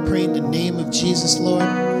now I pray in the name of Jesus, Lord.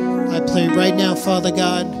 I pray right now, Father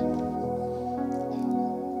God.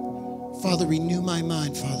 Father, renew my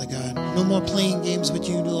mind, Father God. No more playing games with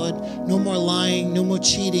you, Lord. No more lying, no more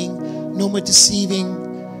cheating, no more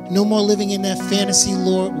deceiving, no more living in that fantasy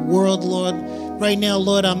world, Lord. Right now,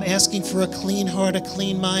 Lord, I'm asking for a clean heart, a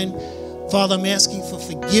clean mind. Father, I'm asking for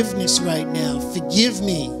forgiveness right now. Forgive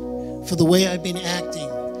me for the way I've been acting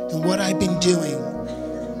and what I've been doing.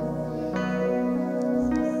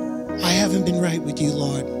 I haven't been right with you,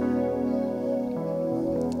 Lord.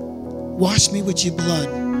 Wash me with your blood.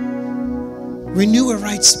 Renew a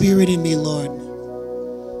right spirit in me, Lord.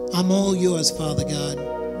 I'm all yours, Father God.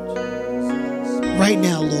 Right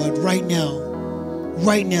now, Lord, right now.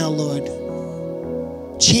 Right now, Lord.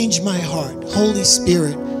 Change my heart. Holy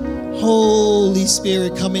Spirit,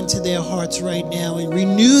 come into their hearts right now and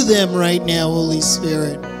renew them right now, Holy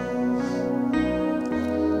Spirit.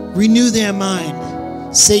 Renew their mind.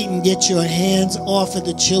 Satan, get your hands off of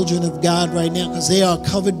the children of God right now, because they are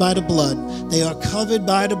covered by the blood. They are covered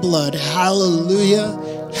by the blood. Hallelujah.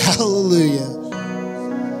 Hallelujah.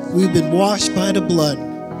 We've been washed by the blood.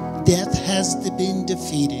 Death has been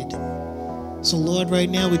defeated. So, Lord, right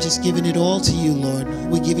now, we're just giving it all to you, Lord.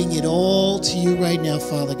 We're giving it all to you right now,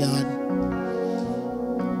 Father God.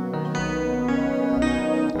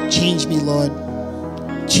 Change me, Lord.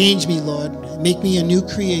 Change me, Lord. Make me a new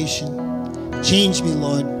creation. Change me,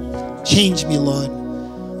 Lord. Change me, Lord.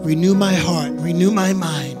 Renew my heart. Renew my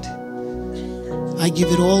mind. I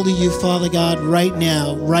give it all to you, Father God, right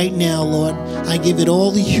now. Right now, Lord. I give it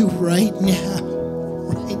all to you right now.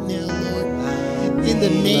 Right now, Lord. In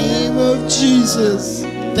the name of Jesus.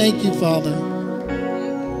 Thank you, Father.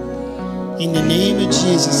 In the name of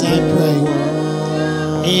Jesus, I pray.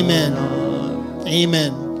 Amen.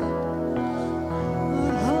 Amen.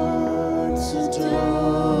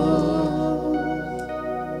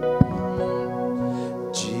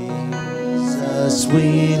 Jesus,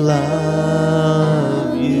 we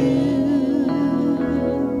love you.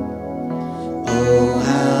 Oh,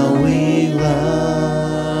 how we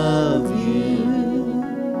love you.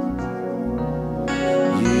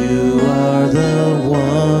 You are the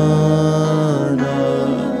one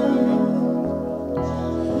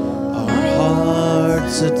our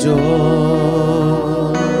hearts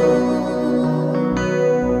adore.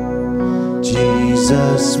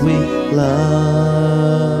 Jesus, we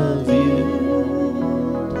love you.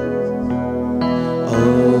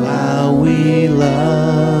 Oh, how we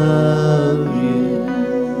love you.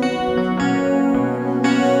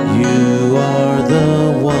 You are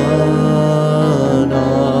the one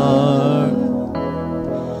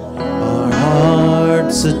our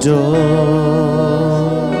hearts adore.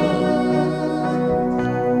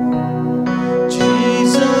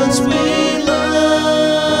 Jesus, we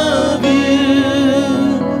love you.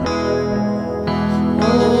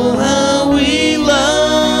 Oh, how we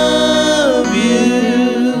love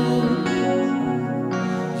you.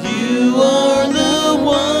 You are the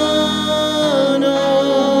one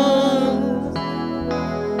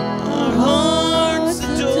our hearts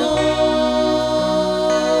adore.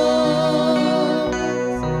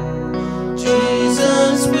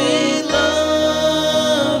 Jesus, we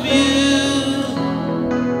love you.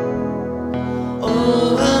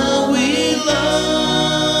 Oh, how we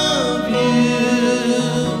love you.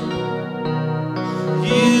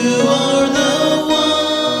 You are the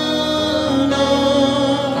one our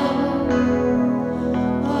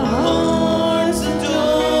hearts adore.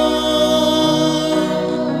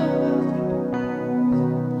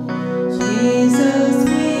 Jesus,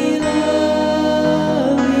 we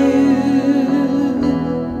love you.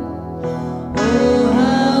 Oh,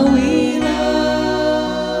 how we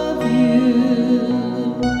love you.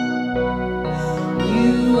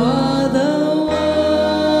 You are the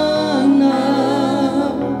one our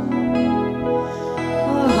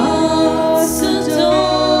hearts adore.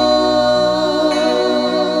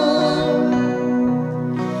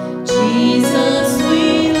 Jesus,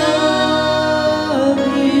 we love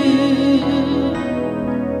you.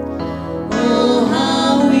 Oh,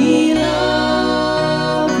 how we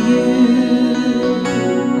love you.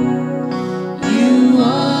 You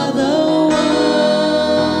are the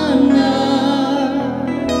one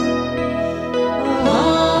our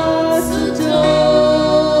hearts adore.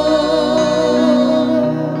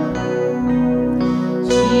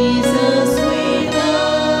 Jesus, we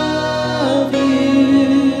love you.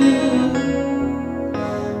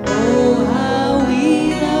 Oh, how we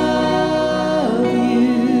love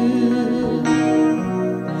you.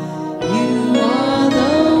 You are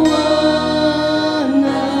the one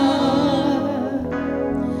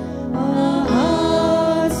our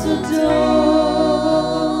hearts adore.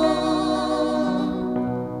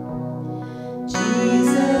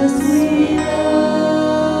 Jesus, we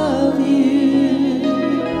love you.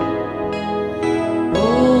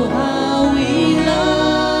 Oh, how we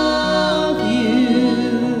love you.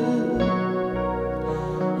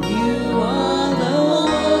 You are the one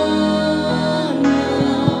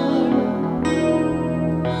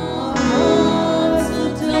our hearts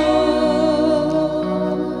adore.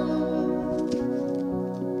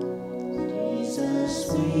 Jesus,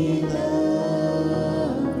 we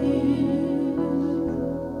love you.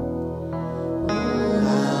 Oh,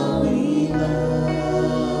 how we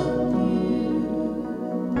love you.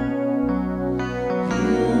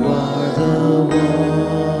 You are the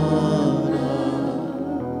one our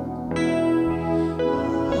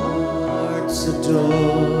hearts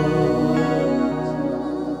adore.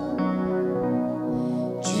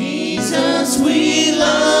 Jesus, we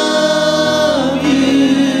love you.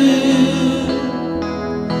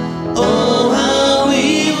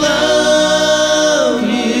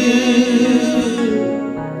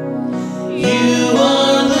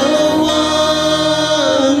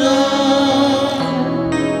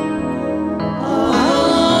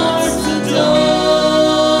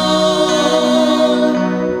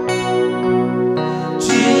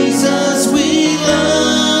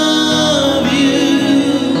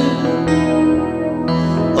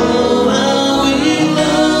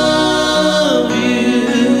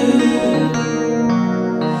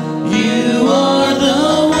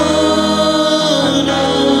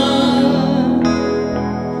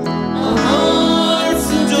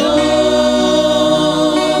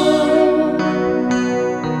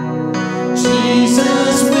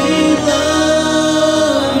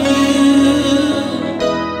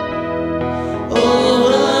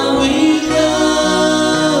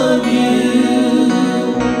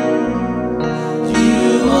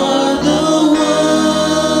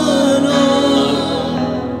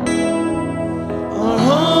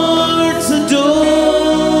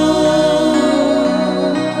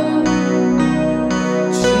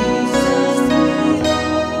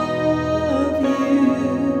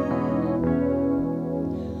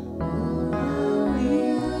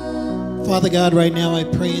 Father God, right now I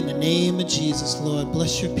pray in the name of Jesus, Lord.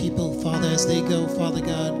 Bless your people, Father, as they go, Father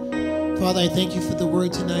God. Father, I thank you for the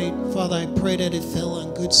word tonight. Father, I pray that it fell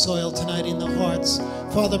on good soil tonight in the hearts.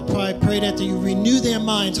 Father, I pray that you renew their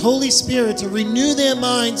minds. Holy Spirit, to renew their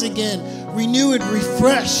minds again. Renew it,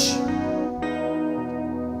 refresh.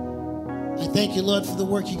 I thank you, Lord, for the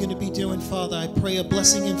work you're going to be doing, Father. I pray a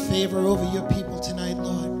blessing and favor over your people tonight,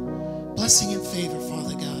 Lord. Blessing and favor,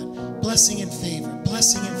 Father God. Blessing and favor.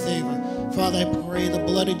 Blessing and favor. Father, I pray the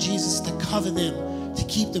blood of Jesus to cover them, to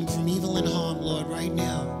keep them from evil and harm, Lord, right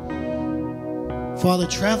now. Father,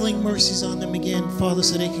 traveling mercies on them again, Father,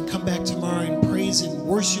 so they can come back tomorrow and praise and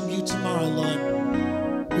worship you tomorrow,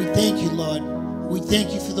 Lord. We thank you, Lord. We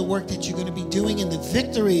thank you for the work that you're going to be doing and the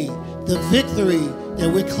victory that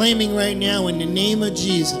we're claiming right now in the name of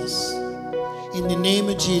Jesus. In the name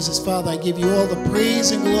of Jesus, Father, I give you all the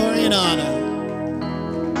praise and glory and honor.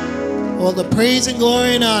 All the praise and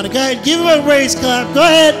glory and honor. Go ahead, give him a praise clap. Go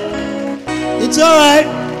ahead. It's all right.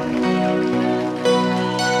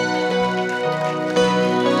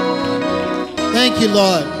 Thank you,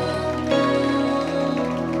 Lord.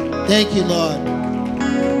 Thank you, Lord.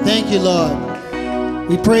 Thank you, Lord.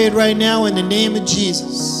 We pray it right now in the name of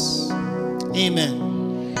Jesus.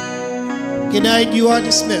 Amen. Good night. You are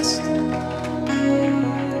dismissed.